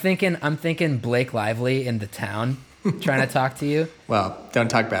 I'm thinking Blake Lively in The Town trying to talk to you. Well, don't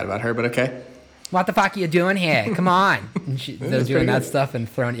talk bad about her, but okay. What the fuck are you doing here? Come on. And they're That's doing pretty that good. stuff and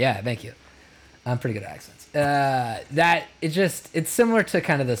throwing. Yeah, thank you. I'm pretty good at accents. It's similar to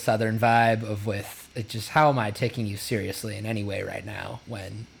kind of the Southern vibe of how am I taking you seriously in any way right now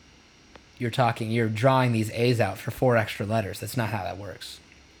when you're drawing these A's out for 4 extra letters. That's not how that works.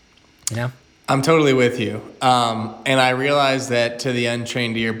 You know? I'm totally with you. And I realize that to the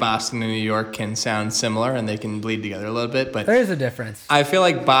untrained ear, Boston and New York can sound similar and they can bleed together a little bit, but There is a difference. I feel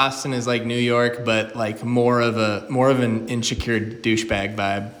like Boston is like New York, but like more of an insecure douchebag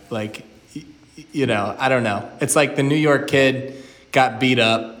vibe. Like, I don't know. It's like the New York kid got beat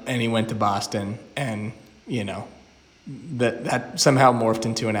up and he went to Boston, and that somehow morphed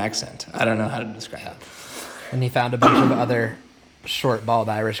into an accent. I don't know how to describe it. And he found a bunch of other short, bald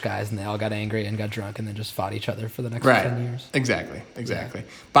Irish guys, and they all got angry and got drunk and then just fought each other for the next 10 years. Exactly.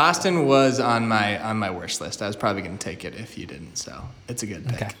 Boston was on my worst list. I was probably going to take it if you didn't, so it's a good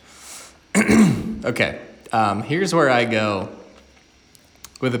pick. Okay. Here's where I go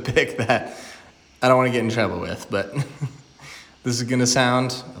with a pick that I don't want to get in trouble with, but this is going to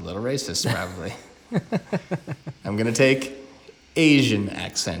sound a little racist, probably. I'm going to take Asian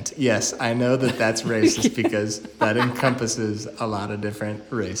accent. Yes, I know that that's racist because that encompasses a lot of different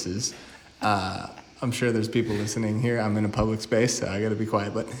races. I'm sure there's people listening here. I'm in a public space, so I got to be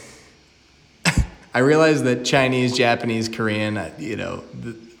quiet. But I realize that Chinese, Japanese, Korean,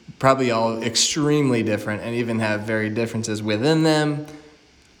 probably all extremely different and even have very differences within them.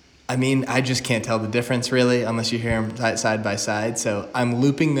 I mean, I just can't tell the difference really unless you hear them side by side. So I'm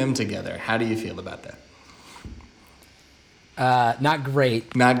looping them together. How do you feel about that? Not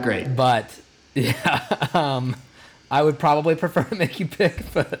great. Not great. But yeah, I would probably prefer to make you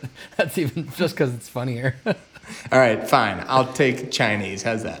pick, but that's even just because it's funnier. All right, fine. I'll take Chinese.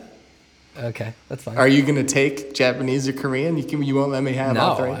 How's that? Okay, that's fine. Are you going to take Japanese or Korean? You won't let me have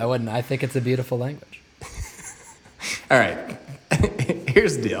all three? No, I wouldn't. I think it's a beautiful language. All right.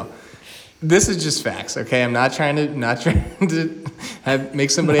 Here's the deal. This is just facts, okay? I'm not trying to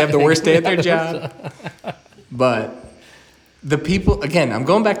make somebody have the worst day at their job. But the people, again, I'm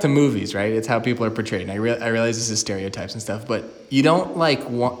going back to movies, right? It's how people are portrayed. And I realize this is stereotypes and stuff, but you don't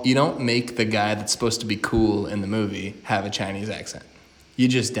make the guy that's supposed to be cool in the movie have a Chinese accent. You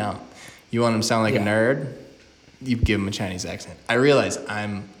just don't. You want him to sound like a nerd? You give him a Chinese accent. I realize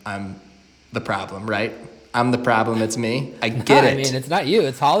I'm the problem, right? I'm the problem. It's me. I get it. I mean, it's not you.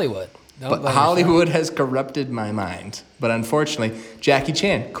 It's Hollywood. But Hollywood has corrupted my mind. But unfortunately, Jackie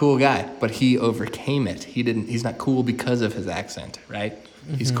Chan, cool guy, but he overcame it. He's not cool because of his accent, right?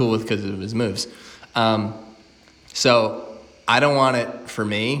 Mm-hmm. He's cool because of his moves. So I don't want it for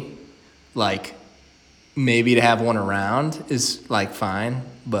me. Like, maybe to have one around is like fine,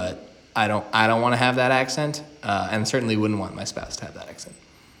 but I don't want to have that accent, and certainly wouldn't want my spouse to have that accent.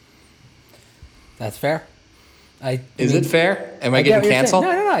 That's fair. Is it fair? Am I getting canceled?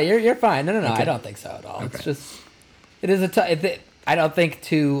 No. You're fine. No. Okay. I don't think so at all. Okay. It's just, it is I don't think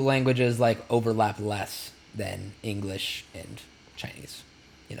two languages like overlap less than English and Chinese.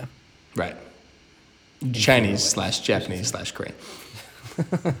 You know. Right. Chinese/Japanese/Korean.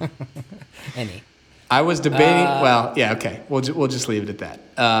 Any. I was debating. Well, yeah. Okay. We'll just leave it at that.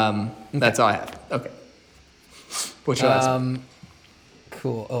 That's all I have. Okay. What's your last one?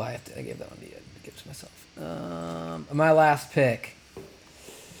 Cool. Oh, I gave that one to you. I give it to myself. My last pick.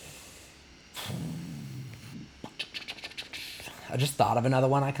 I just thought of another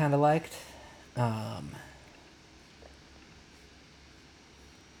one I kind of liked. I'm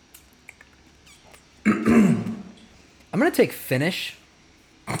gonna take Finnish.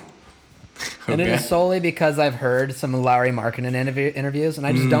 And it is solely because I've heard some Larry Markkinen interviews, and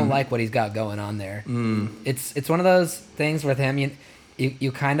I just don't like what he's got going on there. It's one of those things with him.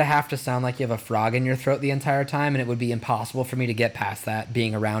 You kind of have to sound like you have a frog in your throat the entire time, and it would be impossible for me to get past that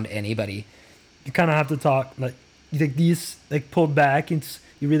being around anybody. You kind of have to talk like you think these like pulled back, and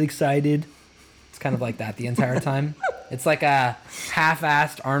you're really excited. It's kind of like that the entire time. It's like a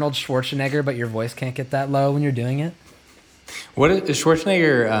half-assed Arnold Schwarzenegger, but your voice can't get that low when you're doing it. What is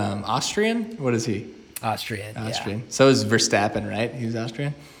Schwarzenegger? Austrian? What is he? Austrian. Yeah. So is Verstappen, right? He's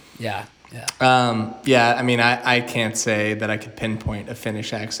Austrian. Yeah. Yeah. I mean, I can't say that I could pinpoint a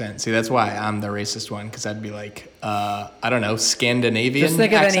Finnish accent. See, that's why I'm the racist one, because I'd be like, I don't know, Scandinavian. Just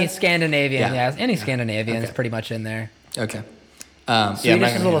think accent? of any Scandinavian. Yeah, any Scandinavian is pretty much in there. Okay.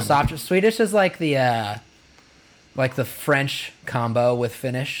 Swedish is a little softer. Swedish is like the French combo with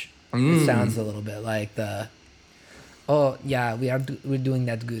Finnish. It sounds a little bit like the. Oh yeah, we're doing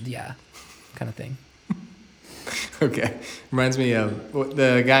that good, yeah, kind of thing. Okay, reminds me of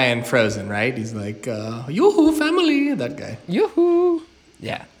the guy in Frozen, right? He's like, "Yoo-hoo, family," that guy. Yoo-hoo.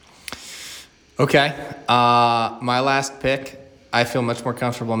 Yeah. Okay, my last pick. I feel much more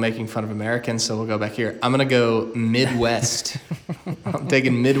comfortable making fun of Americans, so we'll go back here. I'm gonna go Midwest. I'm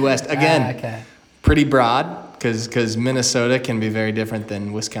taking Midwest again. Okay. Pretty broad, because Minnesota can be very different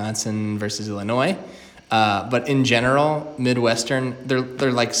than Wisconsin versus Illinois. But in general, Midwestern,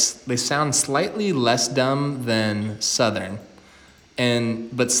 they're like, they sound slightly less dumb than Southern,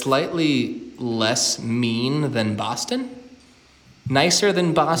 but slightly less mean than Boston. Nicer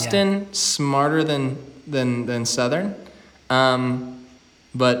than Boston, smarter than Southern.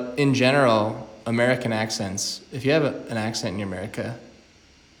 But in general, American accents, if you have an accent in America,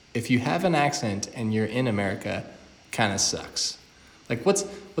 if you have an accent and you're in America, kind of sucks. Like, what's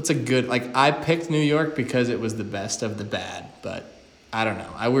a good, like, I picked New York because it was the best of the bad, but I don't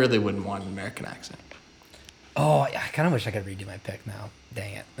know. I really wouldn't want an American accent. Oh, I kind of wish I could redo my pick now.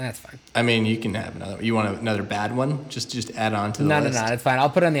 Dang it. That's fine. I mean, you can have another. You want another bad one? Just add on to the list? No, it's fine. I'll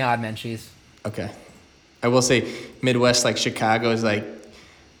put it on the odd men cheese. Okay. I will say Midwest, like Chicago, is like,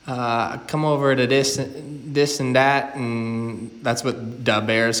 come over to this and that, and that's what Da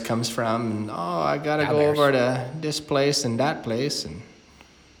Bears comes from. And, I got to go over to this place and that place, and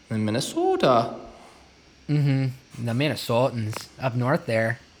then Minnesota. Mm-hmm. The Minnesotans up north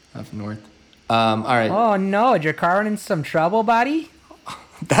there. Up north. All right. Oh, no. Is your car in some trouble, buddy?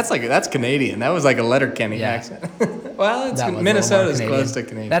 That's Canadian. That was like a Letterkenny accent. Well, Minnesota's close to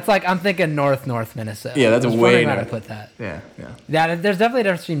Canadian. That's like, I'm thinking north Minnesota. Yeah, that's way north. How to put that. Yeah. Yeah, there's definitely a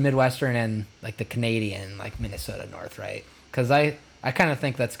difference between Midwestern and like the Canadian, like Minnesota North, right? Because I kind of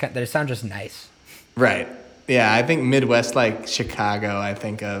think they sound just nice. Right. Yeah, I think Midwest, like Chicago, I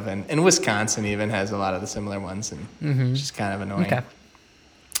think of, and Wisconsin even has a lot of the similar ones, and it's just kind of annoying. Okay.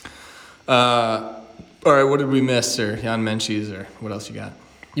 All right, what did we miss, or Jan Menchie's, or what else you got?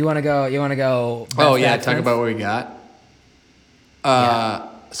 You want to go? Oh yeah, accents? talk about what we got.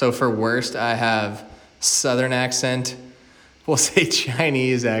 So for worst, I have Southern accent, we'll say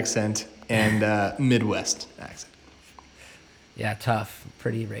Chinese accent, and Midwest accent. Yeah, tough.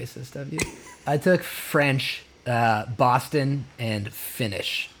 Pretty racist of you. I took French, Boston, and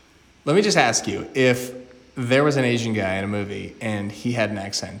Finnish. Let me just ask you, if there was an Asian guy in a movie and he had an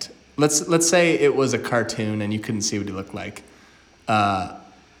accent, let's say it was a cartoon and you couldn't see what he looked like, I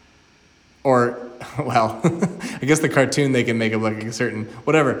guess the cartoon they can make him look like a certain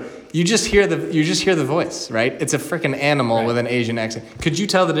whatever. You just hear the voice, right? It's a freaking animal with an Asian accent. Could you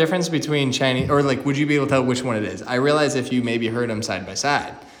tell the difference between Chinese, or like would you be able to tell which one it is? I realize if you maybe heard them side by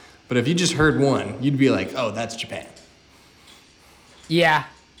side, but if you just heard one, you'd be like, oh, that's Japan. Yeah,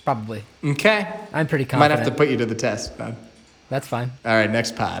 probably. Okay. I'm pretty confident. Might have to put you to the test, man. That's fine. All right,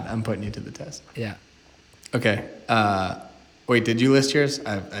 next pod, I'm putting you to the test. Yeah. Okay. Wait, did you list yours?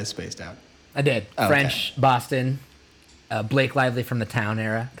 I spaced out. I did. Oh, French, okay. Boston, Blake Lively from the Town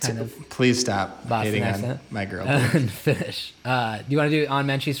era, kind of. Please stop Boston hating accent. on my girl. And Finnish. Do you want to do on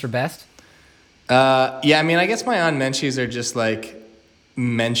Menchie's for best? Yeah, I mean, I guess my on Menchie's are just like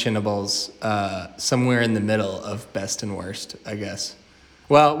mentionables somewhere in the middle of best and worst, I guess.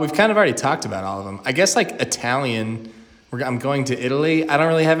 Well, we've kind of already talked about all of them. I guess like Italian, I'm going to Italy. I don't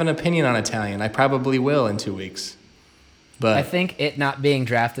really have an opinion on Italian. I probably will in 2 weeks. But I think it not being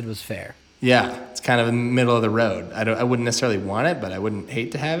drafted was fair. Yeah, it's kind of in the middle of the road. I wouldn't necessarily want it, but I wouldn't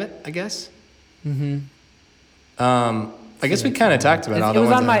hate to have it, I guess. Mm-hmm. I guess we kind of talked about all the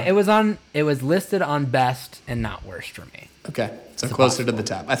ones. It was listed on best and not worst for me. Okay, so closer to the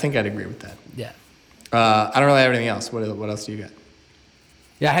top. I think I'd agree with that. Yeah. I don't really have anything else. What else do you got?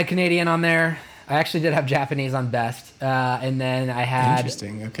 Yeah, I had Canadian on there. I actually did have Japanese on best, and then I had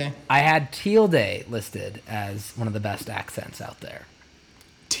interesting. Okay. I had Teal Day listed as one of the best accents out there.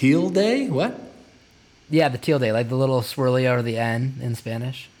 Teal Day? What? Yeah, the Teal Day, like the little swirly over the N in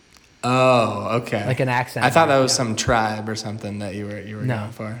Spanish. Oh, okay. Like an accent. I thought that was some tribe or something that you were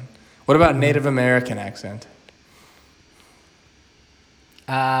going for. What about Native American accent?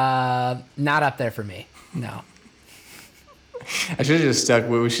 Not up there for me. No. We should have just stuck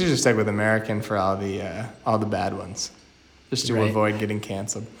with American for all the bad ones, just to avoid getting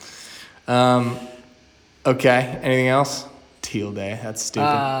canceled. Okay. Anything else? Teal Day. That's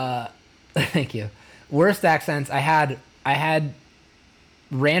stupid. Thank you. Worst accents. I had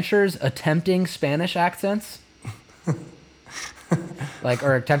ranchers attempting Spanish accents,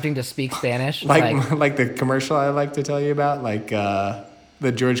 or attempting to speak Spanish, like the commercial I like to tell you about, like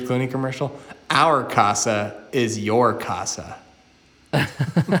the George Clooney commercial. Our casa is your casa.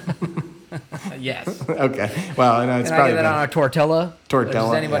 Yes. Okay. Well, I know it's and probably I get that on a tortilla. Tortilla.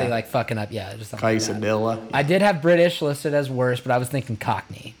 Is anybody fucking up? Yeah, just something quesadilla. Like I did have British listed as worst, but I was thinking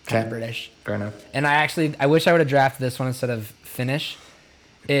Cockney. Okay. British. Fair enough. And I wish I would have drafted this one instead of Finnish.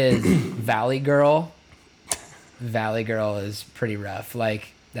 Is Valley Girl. Valley Girl is pretty rough.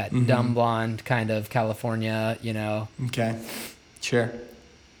 Like that dumb blonde kind of California, Okay. Sure.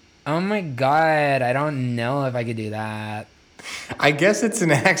 Oh my God. I don't know if I could do that. I guess it's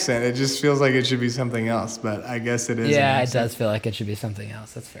an accent. It just feels like it should be something else, but I guess it is. Yeah, it does feel like it should be something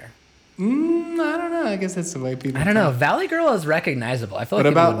else. That's fair. I don't know. I guess that's the way people. I don't know. Valley Girl is recognizable. I feel like.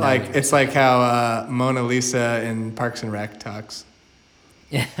 What about it's like how Mona Lisa in Parks and Rec talks?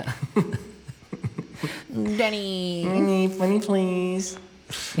 Yeah. Denny, money, please.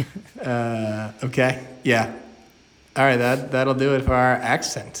 Okay. Yeah. All right. That'll do it for our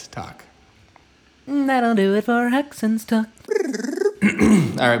accent talk. That'll do it for our accents talk.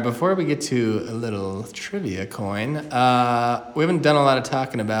 All right, before we get to a little trivia coin, we haven't done a lot of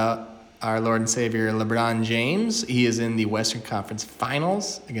talking about our Lord and Savior LeBron James. He is in the Western Conference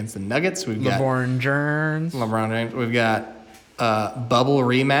Finals against the Nuggets. LeBron James. We've got a bubble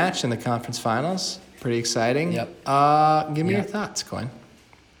rematch in the conference finals. Pretty exciting. Yep. Give me your thoughts, Coyne.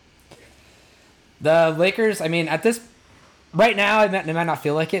 The Lakers, I mean, right now, it might not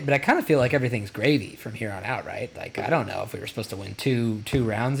feel like it, but I kind of feel like everything's gravy from here on out, right? Like, I don't know if we were supposed to win two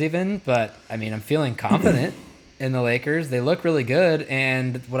rounds even, but, I mean, I'm feeling confident in the Lakers. They look really good,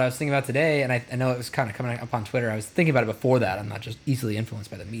 and what I was thinking about today, and I know it was kind of coming up on Twitter, I was thinking about it before that. I'm not just easily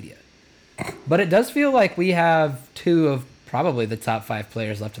influenced by the media. But it does feel like we have two of probably the top 5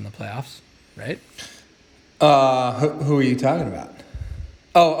 players left in the playoffs, right? Who are you talking about?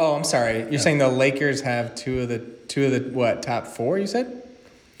 Oh, I'm sorry. You're saying the Lakers have two of the what, top 4, you said?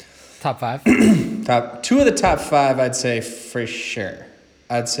 Top 5. Two of the top 5, I'd say for sure.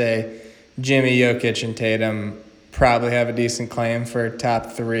 I'd say Jimmy, Jokic, and Tatum probably have a decent claim for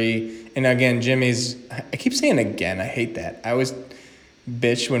top 3. And again, I keep saying again, I hate that. I always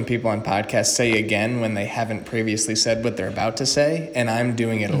bitch when people on podcasts say again when they haven't previously said what they're about to say, and I'm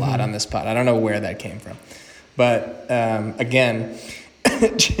doing it a lot on this pod. I don't know where that came from. But again,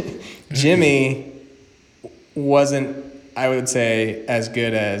 Jimmy wasn't, I would say, as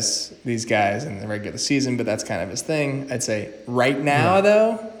good as these guys in the regular season, but that's kind of his thing. I'd say right now,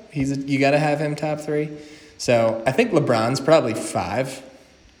 though, you got to have him top 3. So I think LeBron's probably 5.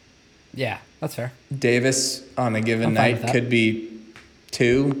 Yeah, that's fair. Davis on a given night could be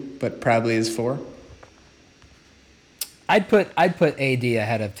 2, but probably is 4. I'd put AD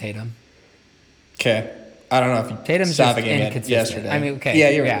ahead of Tatum. Okay. I don't know if you Tatum's saw just the game inconsistent. yesterday. I mean, okay. Yeah,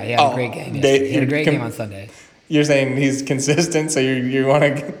 you're right. He had a great game yesterday. He had a great game on Sunday. You're saying he's consistent, so you want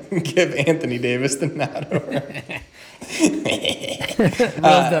to give Anthony Davis the nod over.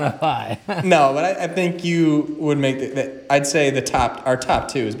 Will's done a lie. No, but I think you would make I'd say our top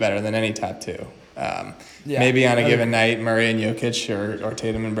 2 is better than any top 2. Maybe on a given night, Murray and Jokic or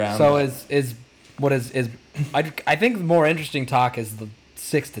Tatum and Brown. So I think the more interesting talk is the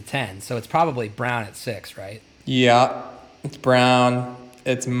 6 to 10. So it's probably Brown at 6, right? Yeah, it's Brown.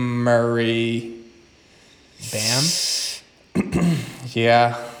 It's Murray. Bam.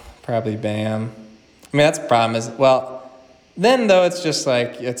 Yeah, probably Bam. I mean, that's the problem is, well, then though it's just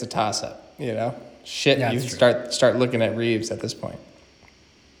like it's a toss up, you know. Shit, yeah, you start looking at Reeves at this point.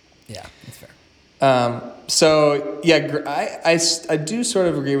 Yeah, that's fair. So yeah, I do sort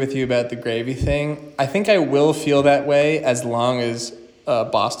of agree with you about the gravy thing. I think I will feel that way as long as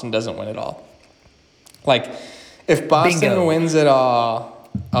Boston doesn't win it all. Like, if Boston wins it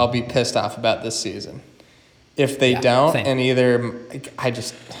all, I'll be pissed off about this season. If they don't, same. And either I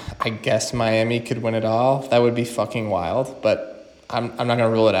guess Miami could win it all. That would be fucking wild, but I'm not gonna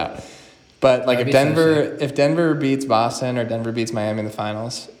rule it out. But like if Denver beats Boston or Denver beats Miami in the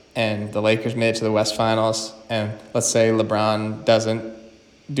finals, and the Lakers made it to the West Finals, and let's say LeBron doesn't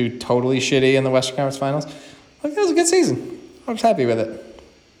do totally shitty in the Western Conference Finals, like, that was a good season. I was happy with it.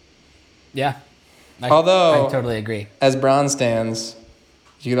 Yeah. Although, I totally agree. As Bron stands,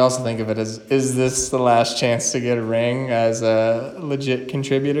 you could also think of it as, is this the last chance to get a ring as a legit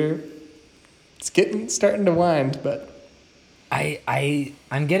contributor? It's starting to wind, but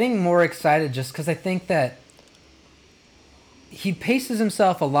I'm getting more excited just because I think that he paces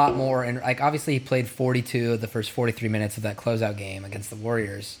himself a lot more, and like obviously he played 42 of the first 43 minutes of that closeout game against the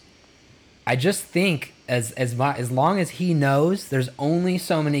Warriors. I just think as long as he knows there's only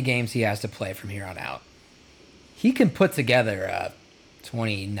so many games he has to play from here on out, he can put together a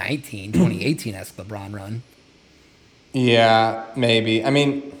 2019, 2018-esque LeBron run. Yeah, maybe. I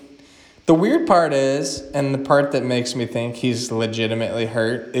mean, the weird part is, and the part that makes me think he's legitimately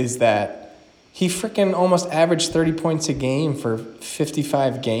hurt, is that he freaking almost averaged 30 points a game for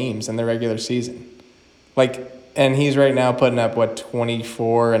 55 games in the regular season. Like, and he's right now putting up,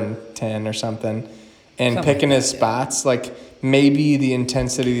 24 and 10 or something, and picking his spots. Like, maybe the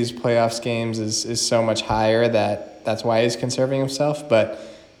intensity of these playoffs games is so much higher that's why he's conserving himself. But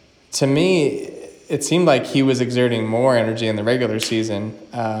to me, it seemed like he was exerting more energy in the regular season.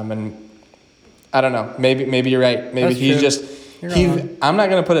 And I don't know. Maybe you're right. Maybe he's just... I'm not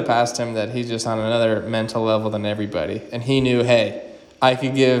going to put it past him that he's just on another mental level than everybody. And he knew, hey, I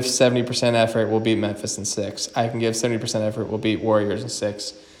could give 70% effort, we'll beat Memphis in 6. I can give 70% effort, we'll beat Warriors in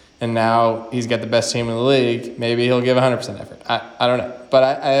 6. And now he's got the best team in the league. Maybe he'll give 100% effort. I don't know. But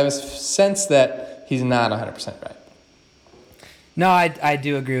I have a sense that he's not 100% right. No, I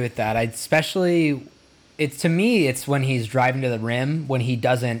do agree with that. To me, it's when he's driving to the rim, when he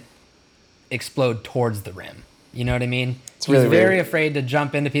doesn't explode towards the rim. You know what I mean? He's very afraid to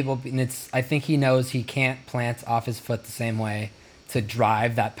jump into people, and I think he knows he can't plant off his foot the same way to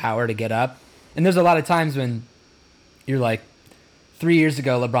drive that power to get up. And there's a lot of times when you're like, 3 years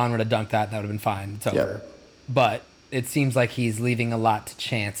ago, LeBron would have dunked that, and that would have been fine. It's over. But it seems like he's leaving a lot to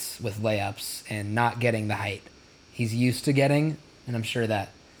chance with layups and not getting the height he's used to getting. And I'm sure that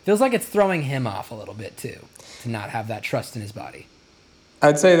feels like it's throwing him off a little bit too, to not have that trust in his body.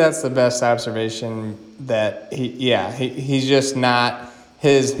 I'd say that's the best observation that he's just not,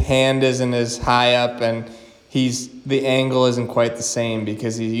 his hand isn't as high up and the angle isn't quite the same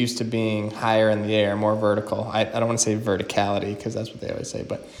because he's used to being higher in the air, more vertical. I don't want to say verticality because that's what they always say,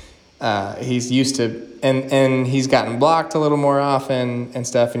 but he's used to, and he's gotten blocked a little more often and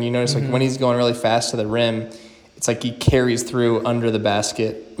stuff. And you notice like when he's going really fast to the rim, it's like he carries through under the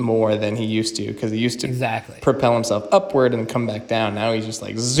basket more than he used to because he used to propel himself upward and come back down. Now he's just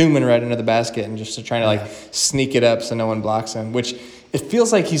like zooming right into the basket and just trying to like sneak it up so no one blocks him, which it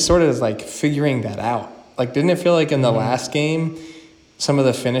feels like he's sort of like figuring that out. Like, didn't it feel like in the last game, some of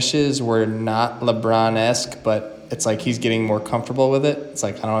the finishes were not LeBron-esque, but it's like he's getting more comfortable with it? It's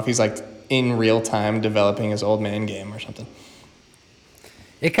like, I don't know if he's like in real time developing his old man game or something.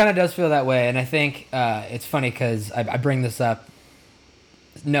 It kind of does feel that way, and I think it's funny because I bring this up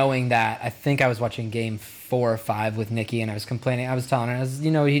knowing that I think I was watching game 4 or 5 with Nikki, and I was complaining. I was telling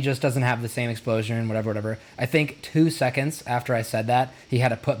her, he just doesn't have the same explosion and whatever. I think 2 seconds after I said that, he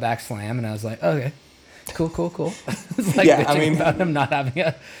had a putback slam, and I was like, okay, cool. It's like bitching about him not having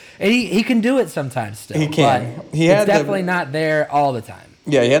a... And he can do it sometimes still. He can. But it's definitely not there all the time.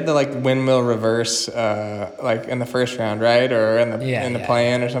 Yeah, he had the like windmill reverse, like in the first round, right, or in the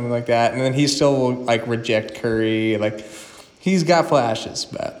play-in or something like that. And then he still will like reject Curry. Like he's got flashes,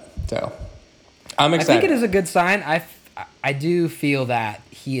 but so I'm excited. I think it is a good sign. I do feel that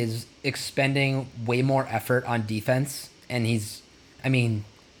he is expending way more effort on defense, and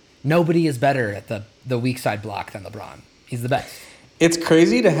nobody is better at the weak side block than LeBron. He's the best. It's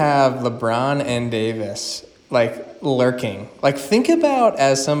crazy to have LeBron and Davis like lurking. Like think about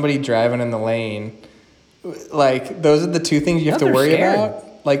as somebody driving in the lane, like those are the two things you have to worry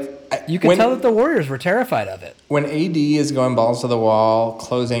about. Like you can tell that the Warriors were terrified of it. When AD is going balls to the wall,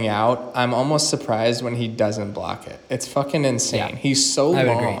 closing out, I'm almost surprised when he doesn't block it. It's fucking insane. Yeah, he's so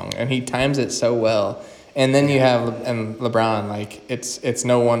long and he times it so well. And then you have LeBron, like it's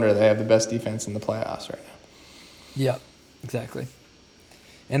no wonder they have the best defense in the playoffs right now. Yeah, exactly.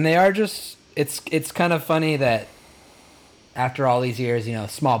 And they are just it's kind of funny that after all these years,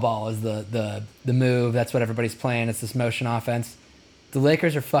 small ball is the move. That's what everybody's playing. It's this motion offense. The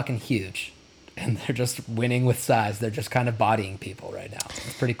Lakers are fucking huge, and they're just winning with size. They're just kind of bodying people right now.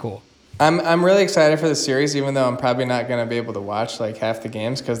 It's pretty cool. I'm really excited for the series, even though I'm probably not going to be able to watch like half the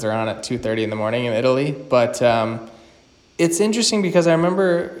games because they're on at 2:30 in the morning in Italy. But it's interesting because I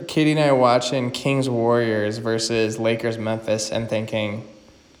remember Katie and I watching Kings Warriors versus Lakers Memphis and thinking,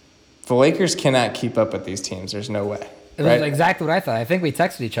 the Lakers cannot keep up with these teams. There's no way. It was exactly what I thought. I think we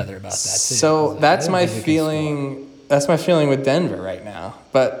texted each other about that too. So that's my feeling. That's my feeling with Denver right now.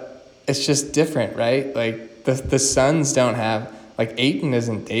 But it's just different, right? Like the Suns don't have, like Ayton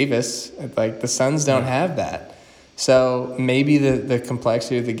isn't Davis. Like the Suns don't have that. So maybe the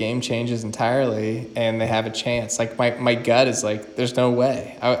complexity of the game changes entirely and they have a chance. Like my gut is like, there's no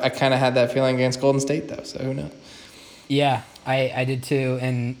way. I kind of had that feeling against Golden State though. So who knows? Yeah, I did too.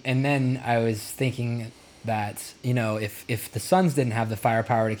 And then I was thinking that, if the Suns didn't have the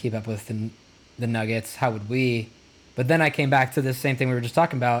firepower to keep up with the Nuggets, how would we? But then I came back to the same thing we were just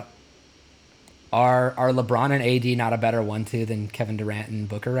talking about. Are LeBron and AD not a better 1-2 than Kevin Durant and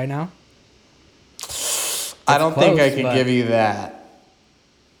Booker right now? I don't think I could give you that.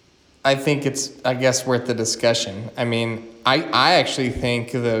 I think it's, I guess, worth the discussion. I mean, I actually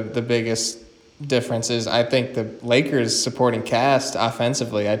think the biggest difference is I think the Lakers supporting cast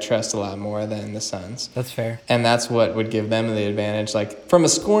offensively I trust a lot more than the Suns. That's fair. And that's what would give them the advantage. Like from a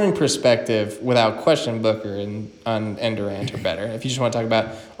scoring perspective, without question, Booker and Durant are better. If you just want to talk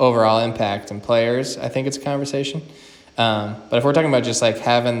about overall impact and players, I think it's a conversation. But if we're talking about just like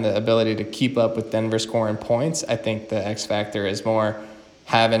having the ability to keep up with Denver scoring points, I think the X factor is more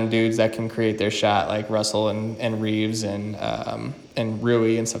having dudes that can create their shot like Russell and Reeves and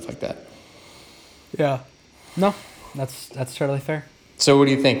Rui and stuff like that. Yeah. No, that's totally fair. So what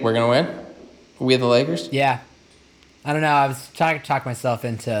do you think? We're going to win? We the Lakers? Yeah. I don't know. I was trying to talk myself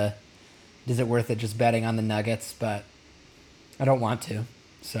into, is it worth it just betting on the Nuggets? But I don't want to.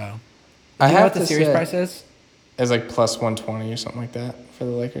 So, do you know what the series price is? It's like plus 120 or something like that for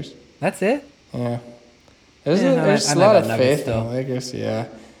the Lakers. That's it? Yeah. There's a lot of faith in the Lakers. Yeah.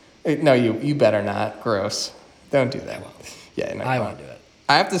 No, you better not. Gross. Don't do that. Yeah, no, I won't do it.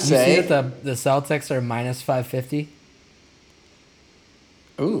 I have to say... You see that the Celtics are minus 550?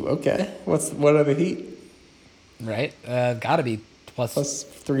 Ooh, okay. What are the Heat? Right. Got to be plus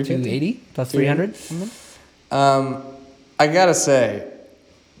 350? 280? Plus 300? I gotta say,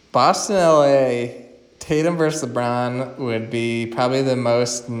 Boston, LA, Tatum versus LeBron would be probably the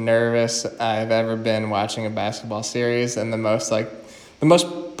most nervous I've ever been watching a basketball series, and the most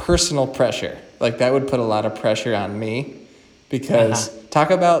personal pressure. Like, that would put a lot of pressure on me, because talk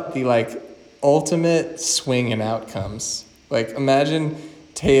about the ultimate swing and outcomes. Like, imagine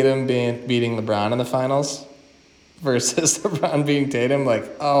Tatum beating LeBron in the finals versus LeBron beating Tatum. Like,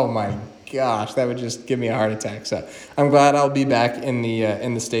 oh my gosh, that would just give me a heart attack. So I'm glad I'll be back in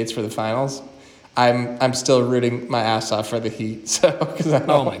the States for the finals. I'm still rooting my ass off for the Heat. So because I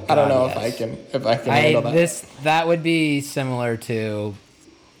don't know if I can handle that. That would be similar to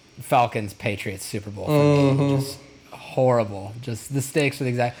Falcons Patriots Super Bowl for me. Just horrible. Just the stakes are the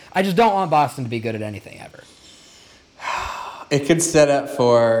exact. I just don't want Boston to be good at anything ever. It could set up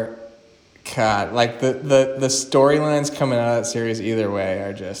for, God, like the storylines coming out of that series either way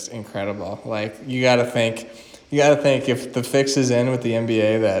are just incredible. Like, you gotta think if the fix is in with the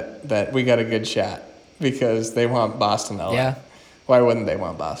NBA that we got a good shot, because they want Boston, LA. Yeah. Why wouldn't they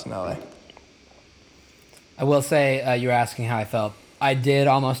want Boston, LA? I will say, you were asking how I felt. I did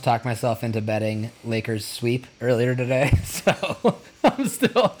almost talk myself into betting Lakers sweep earlier today, so I'm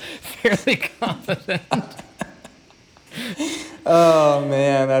still fairly confident. Oh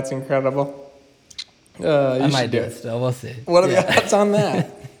man, that's incredible. I might do it still. We'll see. What are the odds on that?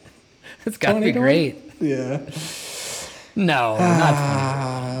 It's got to be great. Yeah. No,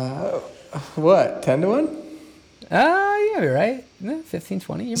 not 20. What? 10-1? Yeah, you're right. 15,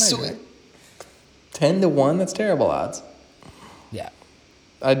 20. You might be right. 10-1. That's terrible odds. Yeah.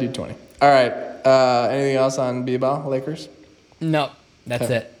 I'd do 20. All right. Anything else on B-ball, Lakers? No, that's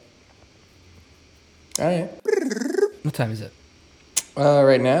it. All right. What time is it?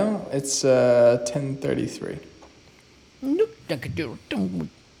 Right now, it's 10:33.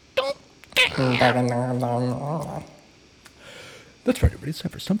 That's right, everybody. It's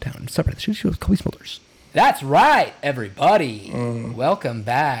time for Stumptown. Stop right. The show with Colby Smulders. That's right, everybody. Welcome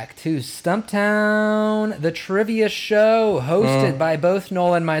back to Stumptown, the trivia show hosted by both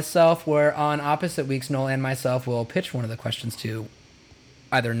Knoll and myself, where on opposite weeks, Knoll and myself will pitch one of the questions to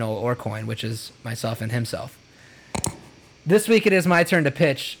either Knoll or Coyne, which is myself and himself. This week it is my turn to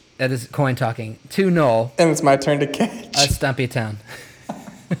pitch. That is Coyne talking to Knoll. And it's my turn to catch. A Stumpy Town.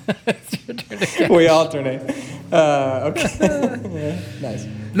 It's your turn to catch. We alternate. Okay. Yeah, nice.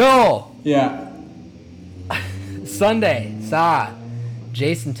 Knoll. Yeah. Sunday saw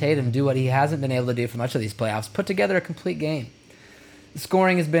Jason Tatum do what he hasn't been able to do for much of these playoffs, put together a complete game. The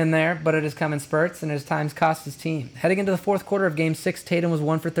scoring has been there, but it has come in spurts, and at times cost his team. Heading into the fourth quarter of Game 6, Tatum was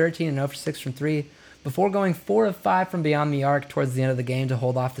 1 for 13 and 0 for 6 from 3, before going 4 of 5 from beyond the arc towards the end of the game to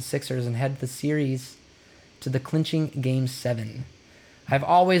hold off the Sixers and head the series to the clinching Game 7. I've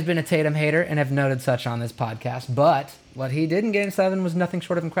always been a Tatum hater and have noted such on this podcast, but what he did in Game 7 was nothing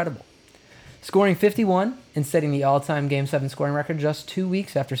short of incredible. Scoring 51 and setting the all-time Game 7 scoring record just 2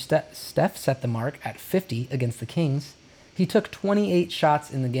 weeks after Steph set the mark at 50 against the Kings, he took 28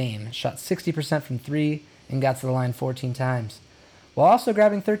 shots in the game, shot 60% from 3, and got to the line 14 times, while also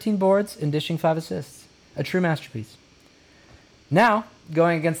grabbing 13 boards and dishing 5 assists. A true masterpiece. Now,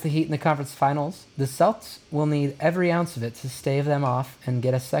 going against the Heat in the conference finals, the Celtics will need every ounce of it to stave them off and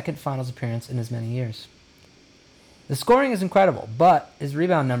get a second finals appearance in as many years. The scoring is incredible, but his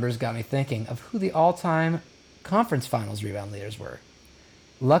rebound numbers got me thinking of who the all-time conference finals rebound leaders were.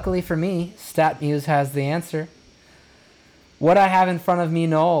 Luckily for me, StatMuse has the answer. What I have in front of me,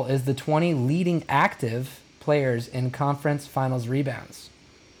 Knoll, is the 20 leading active players in conference finals rebounds.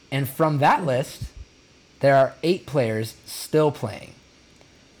 And from that list, there are 8 players still playing.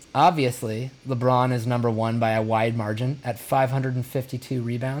 Obviously, LeBron is number 1 by a wide margin at 552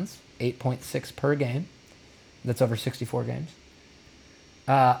 rebounds, 8.6 per game. That's over 64 games.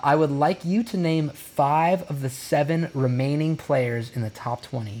 I would like you to name 5 of the 7 remaining players in the top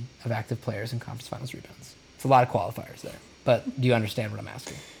 20 of active players in conference finals rebounds. It's a lot of qualifiers there, but do you understand what I'm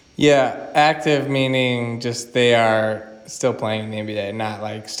asking? Yeah, active meaning just they are still playing in the NBA, not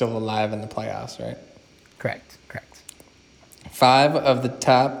like still alive in the playoffs, right? Correct. 5 of the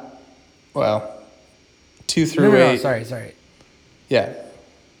top, 2 through 8. No, sorry. Yeah.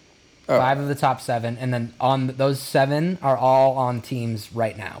 Oh. 5 of the top 7, and then on those 7 are all on teams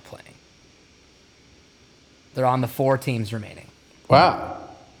right now playing. They're on the 4 teams remaining. Wow.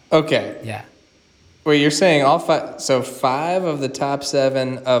 Okay. Yeah. Wait, you're saying all 5? So 5 of the top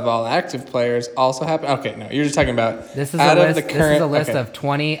 7 of all active players also happen? Okay, no, you're just talking about this is out a of list, the current. This is a list of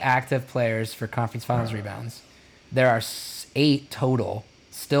 20 active players for conference finals rebounds. There are 8 total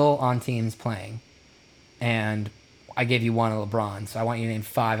still on teams playing, and I gave you 1 of LeBron, so I want you to name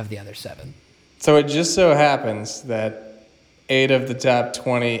 5 of the other 7. So it just so happens that 8 of the top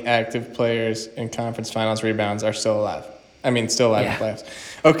 20 active players in conference finals rebounds are still alive. Still alive in playoffs.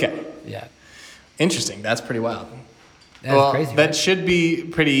 Okay. Yeah. Interesting. That's pretty wild. That's crazy. That right? should be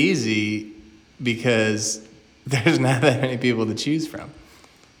pretty easy because there's not that many people to choose from.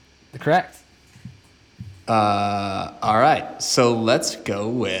 Correct. All right. So let's go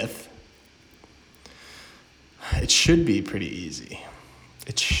with. It should be pretty easy.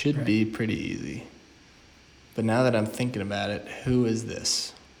 But now that I'm thinking about it, who is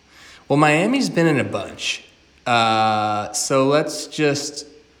this? Well, Miami's been in a bunch. So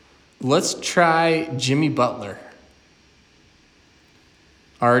let's try Jimmy Butler.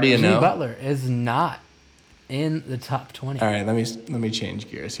 Already a no? Jimmy Butler is not in the top 20. All right, let me change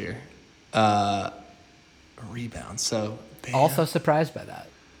gears here. Rebound. So Also surprised by that.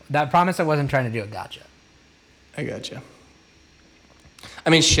 I promise I wasn't trying to do a gotcha. I gotcha.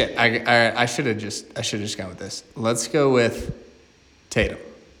 I should have just gone with this. Let's go with Tatum.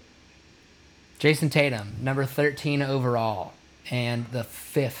 Jason Tatum, number 13 overall, and the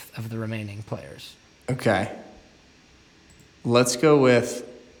 5th of the remaining players. Okay. Let's go with.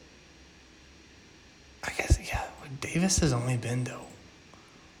 I guess Davis has only been to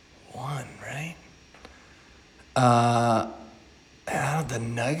 1, right? The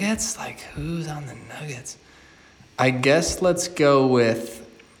Nuggets? Like, who's on the Nuggets? I guess let's go with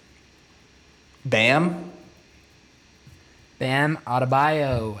Bam. Bam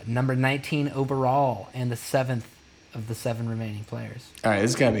Adebayo, number 19 overall, and the 7th of the 7 remaining players. All right,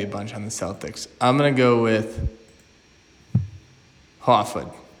 there's got to be a bunch on the Celtics. I'm going to go with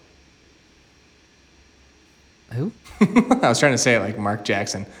Hofford. Who? I was trying to say it like Mark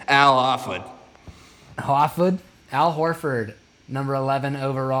Jackson. Al Hofford. Al Horford, number 11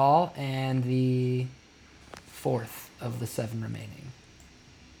 overall, and the 4th of the 7 remaining.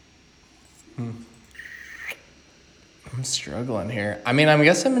 I'm struggling here. I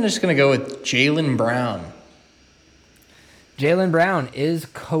guess I'm just going to go with Jaylen Brown. Jaylen Brown is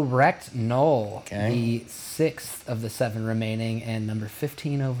correct. Knoll, Okay. the 6th of the 7 remaining, and number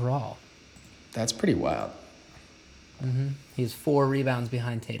 15 overall. That's pretty wild. He's 4 rebounds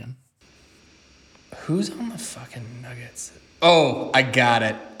behind Tatum. Who's on the fucking Nuggets? Oh, I got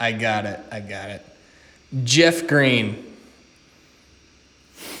it. Jeff Green.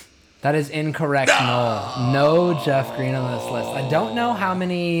 That is incorrect, Knoll. No Jeff Green on this list. I don't know how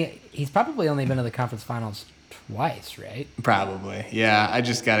many. He's probably only been to the conference finals twice, right? Probably. Yeah, I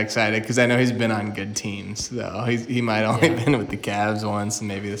just got excited because I know he's been on good teams, though. He might only been with the Cavs once and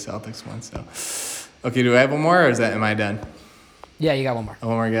maybe the Celtics once. So, okay, do I have one more, or am I done? Yeah, you got one more.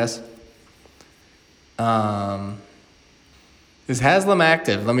 One more guess. Is Haslam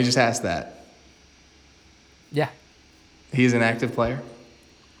active? Let me just ask that. Yeah. He's an active player?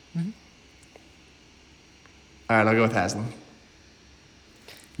 All right, I'll go with Haslam.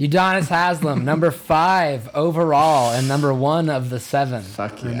 Udonis Haslem, number 5 overall and number 1 of the 7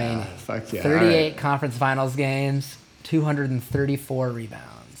 remaining. Fuck yeah. 38 Right. conference finals games, 234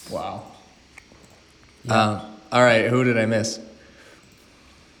 rebounds. Wow. Yeah. All right, who did I miss?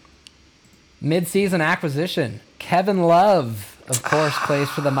 Mid-season acquisition. Kevin Love, of course, plays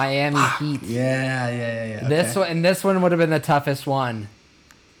for the Miami Heat. Yeah. This one would have been the toughest one.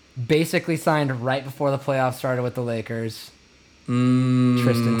 Basically signed right before the playoffs started with the Lakers.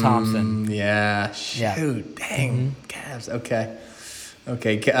 Tristan Thompson. Yeah. Shoot. Dang. Cavs. Okay.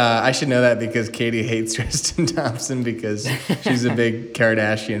 I should know that because Katie hates Tristan Thompson because she's a big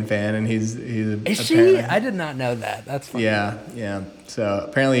Kardashian fan and he's Is she? I did not know that. That's funny. Yeah. So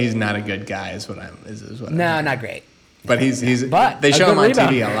apparently he's not a good guy is what I'm No, not great. But But they show him on rebounder.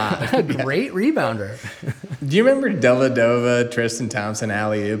 TV a lot. A great rebounder. Do you remember Deladova, Tristan Thompson,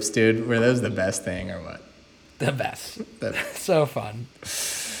 alley oops, dude? Were those the best thing or what? The best. The best. So fun.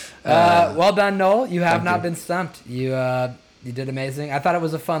 Well done, Noel. You have Thank not you. been stumped. You did amazing. I thought it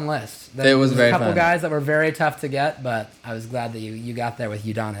was a fun list. It was very a couple fun. guys that were very tough to get, but I was glad that you got there with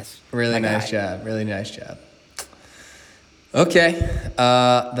Udonis. Really My nice guy. job. Really nice job. Okay.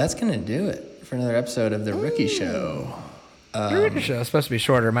 That's going to do it for another episode of The Rookie Show. Your show is supposed to be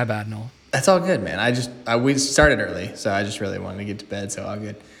shorter. My bad, Noel. That's all good, man. We started early, so I just really wanted to get to bed, so all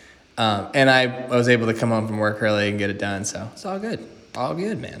good. And I was able to come home from work early and get it done, so it's all good. All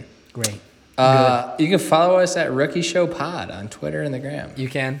good, man. Great. You can follow us at Rookie Show Pod on Twitter and the Gram. You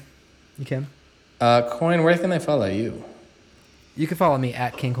can. Coyne, where can they follow you? You can follow me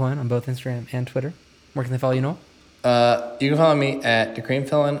at King Coyne on both Instagram and Twitter. Where can they follow you, Noel? You can follow me at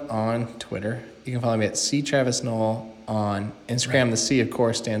DeCreamFillin on Twitter. You can follow me at C Travis Knoll on Instagram. Right. The C, of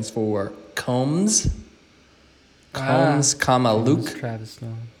course, stands for Combs. Combs, comma Luke. Travis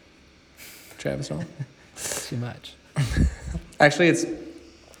Knoll. Travis Knoll? Too much. Actually, it's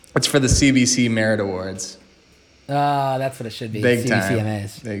for the CBC Merit Awards. Oh, that's what it should be. Big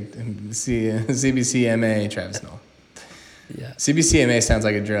CBCMAs. time. CBCMA Travis Knoll. Yeah, CBCMA sounds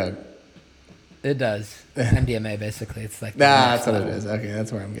like a drug. it does. MDMA, basically. It's like... That's what it is. Okay,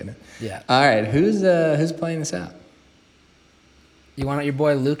 that's where I'm getting it. Yeah. All right, who's playing us out? You want your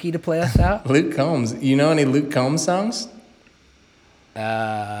boy Lukey to play us out? Luke Combs. You know any Luke Combs songs?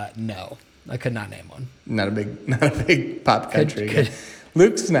 No. I could not name one. Not a big pop country. Could-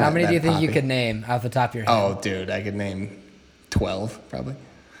 Luke's not. How many do you think you poppy. could name off the top of your head? Oh, dude, I could name 12 probably.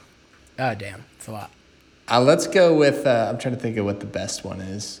 Oh, damn. It's a lot. Let's go with. I'm trying to think of what the best one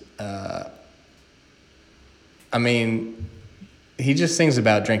is. I mean, he just sings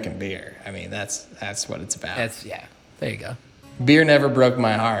about drinking beer. I mean, that's what it's about. Yeah. There you go. Beer never broke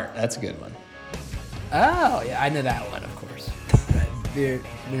my heart. That's a good one. Oh, yeah. I know that one, of course. Beer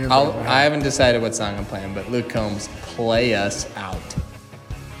I haven't decided what song I'm playing, but Luke Combs, play us out.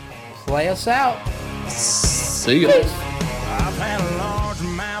 Play us out. See ya. I've had a large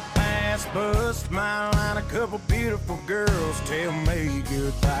mouth pass bus, smile and a couple beautiful girls tell me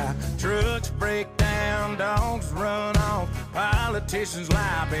goodbye. Trucks break down, dogs run off, politicians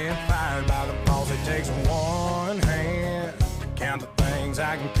lie, been fired by the boss. It takes one hand to count the things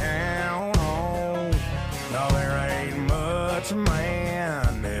I can count on. No, there ain't much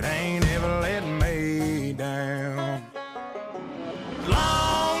man that ain't ever let me down.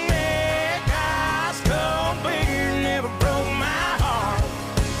 Long neck, ice cold beer never broke my heart.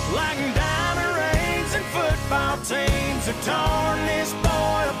 Like diamond rings and football teams have torn this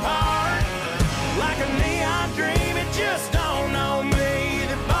boy apart. Like a neon dream, it just don't know me.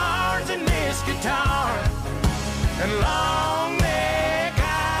 The bars in this guitar. And long neck,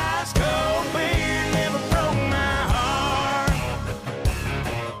 ice cold beer never broke my heart.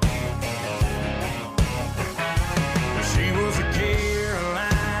 She was a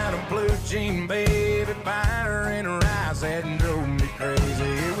Carolina blue jean baby, fire in her eyes that drove me crazy.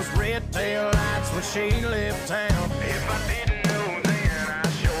 It was red tail lights when she left town. If I didn't know then, I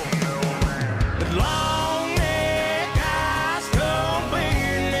sure know now. But long neck, ice cold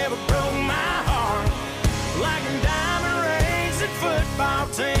beer never broke my heart. Like diamond rings and football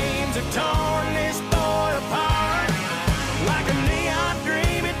teams have torn this boy apart. Like a neon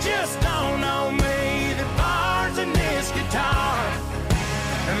dream, it just don't know me. The bars in this guitar.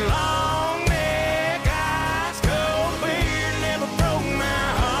 And long neck, ice cold beer never broke my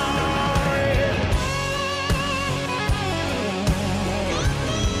heart.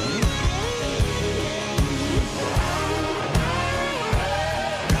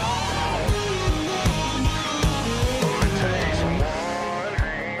 It takes one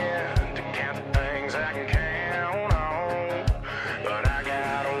hand to count the things I can count on. But I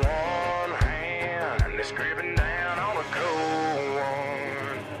got one hand that's gripping down on a cold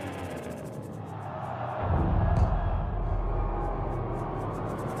one.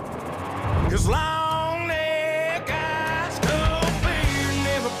 'Cause long neck, ice cold beer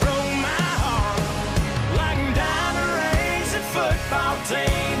never broke my heart. Like diamond rings and football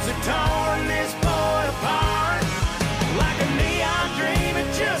teams have torn this boy apart. Like a neon dream, it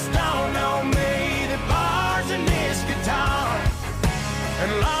just don't know me. The bars in this guitar.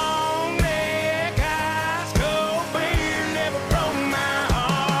 And long neck, ice cold beer never broke my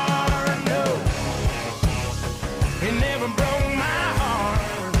heart. No, it never broke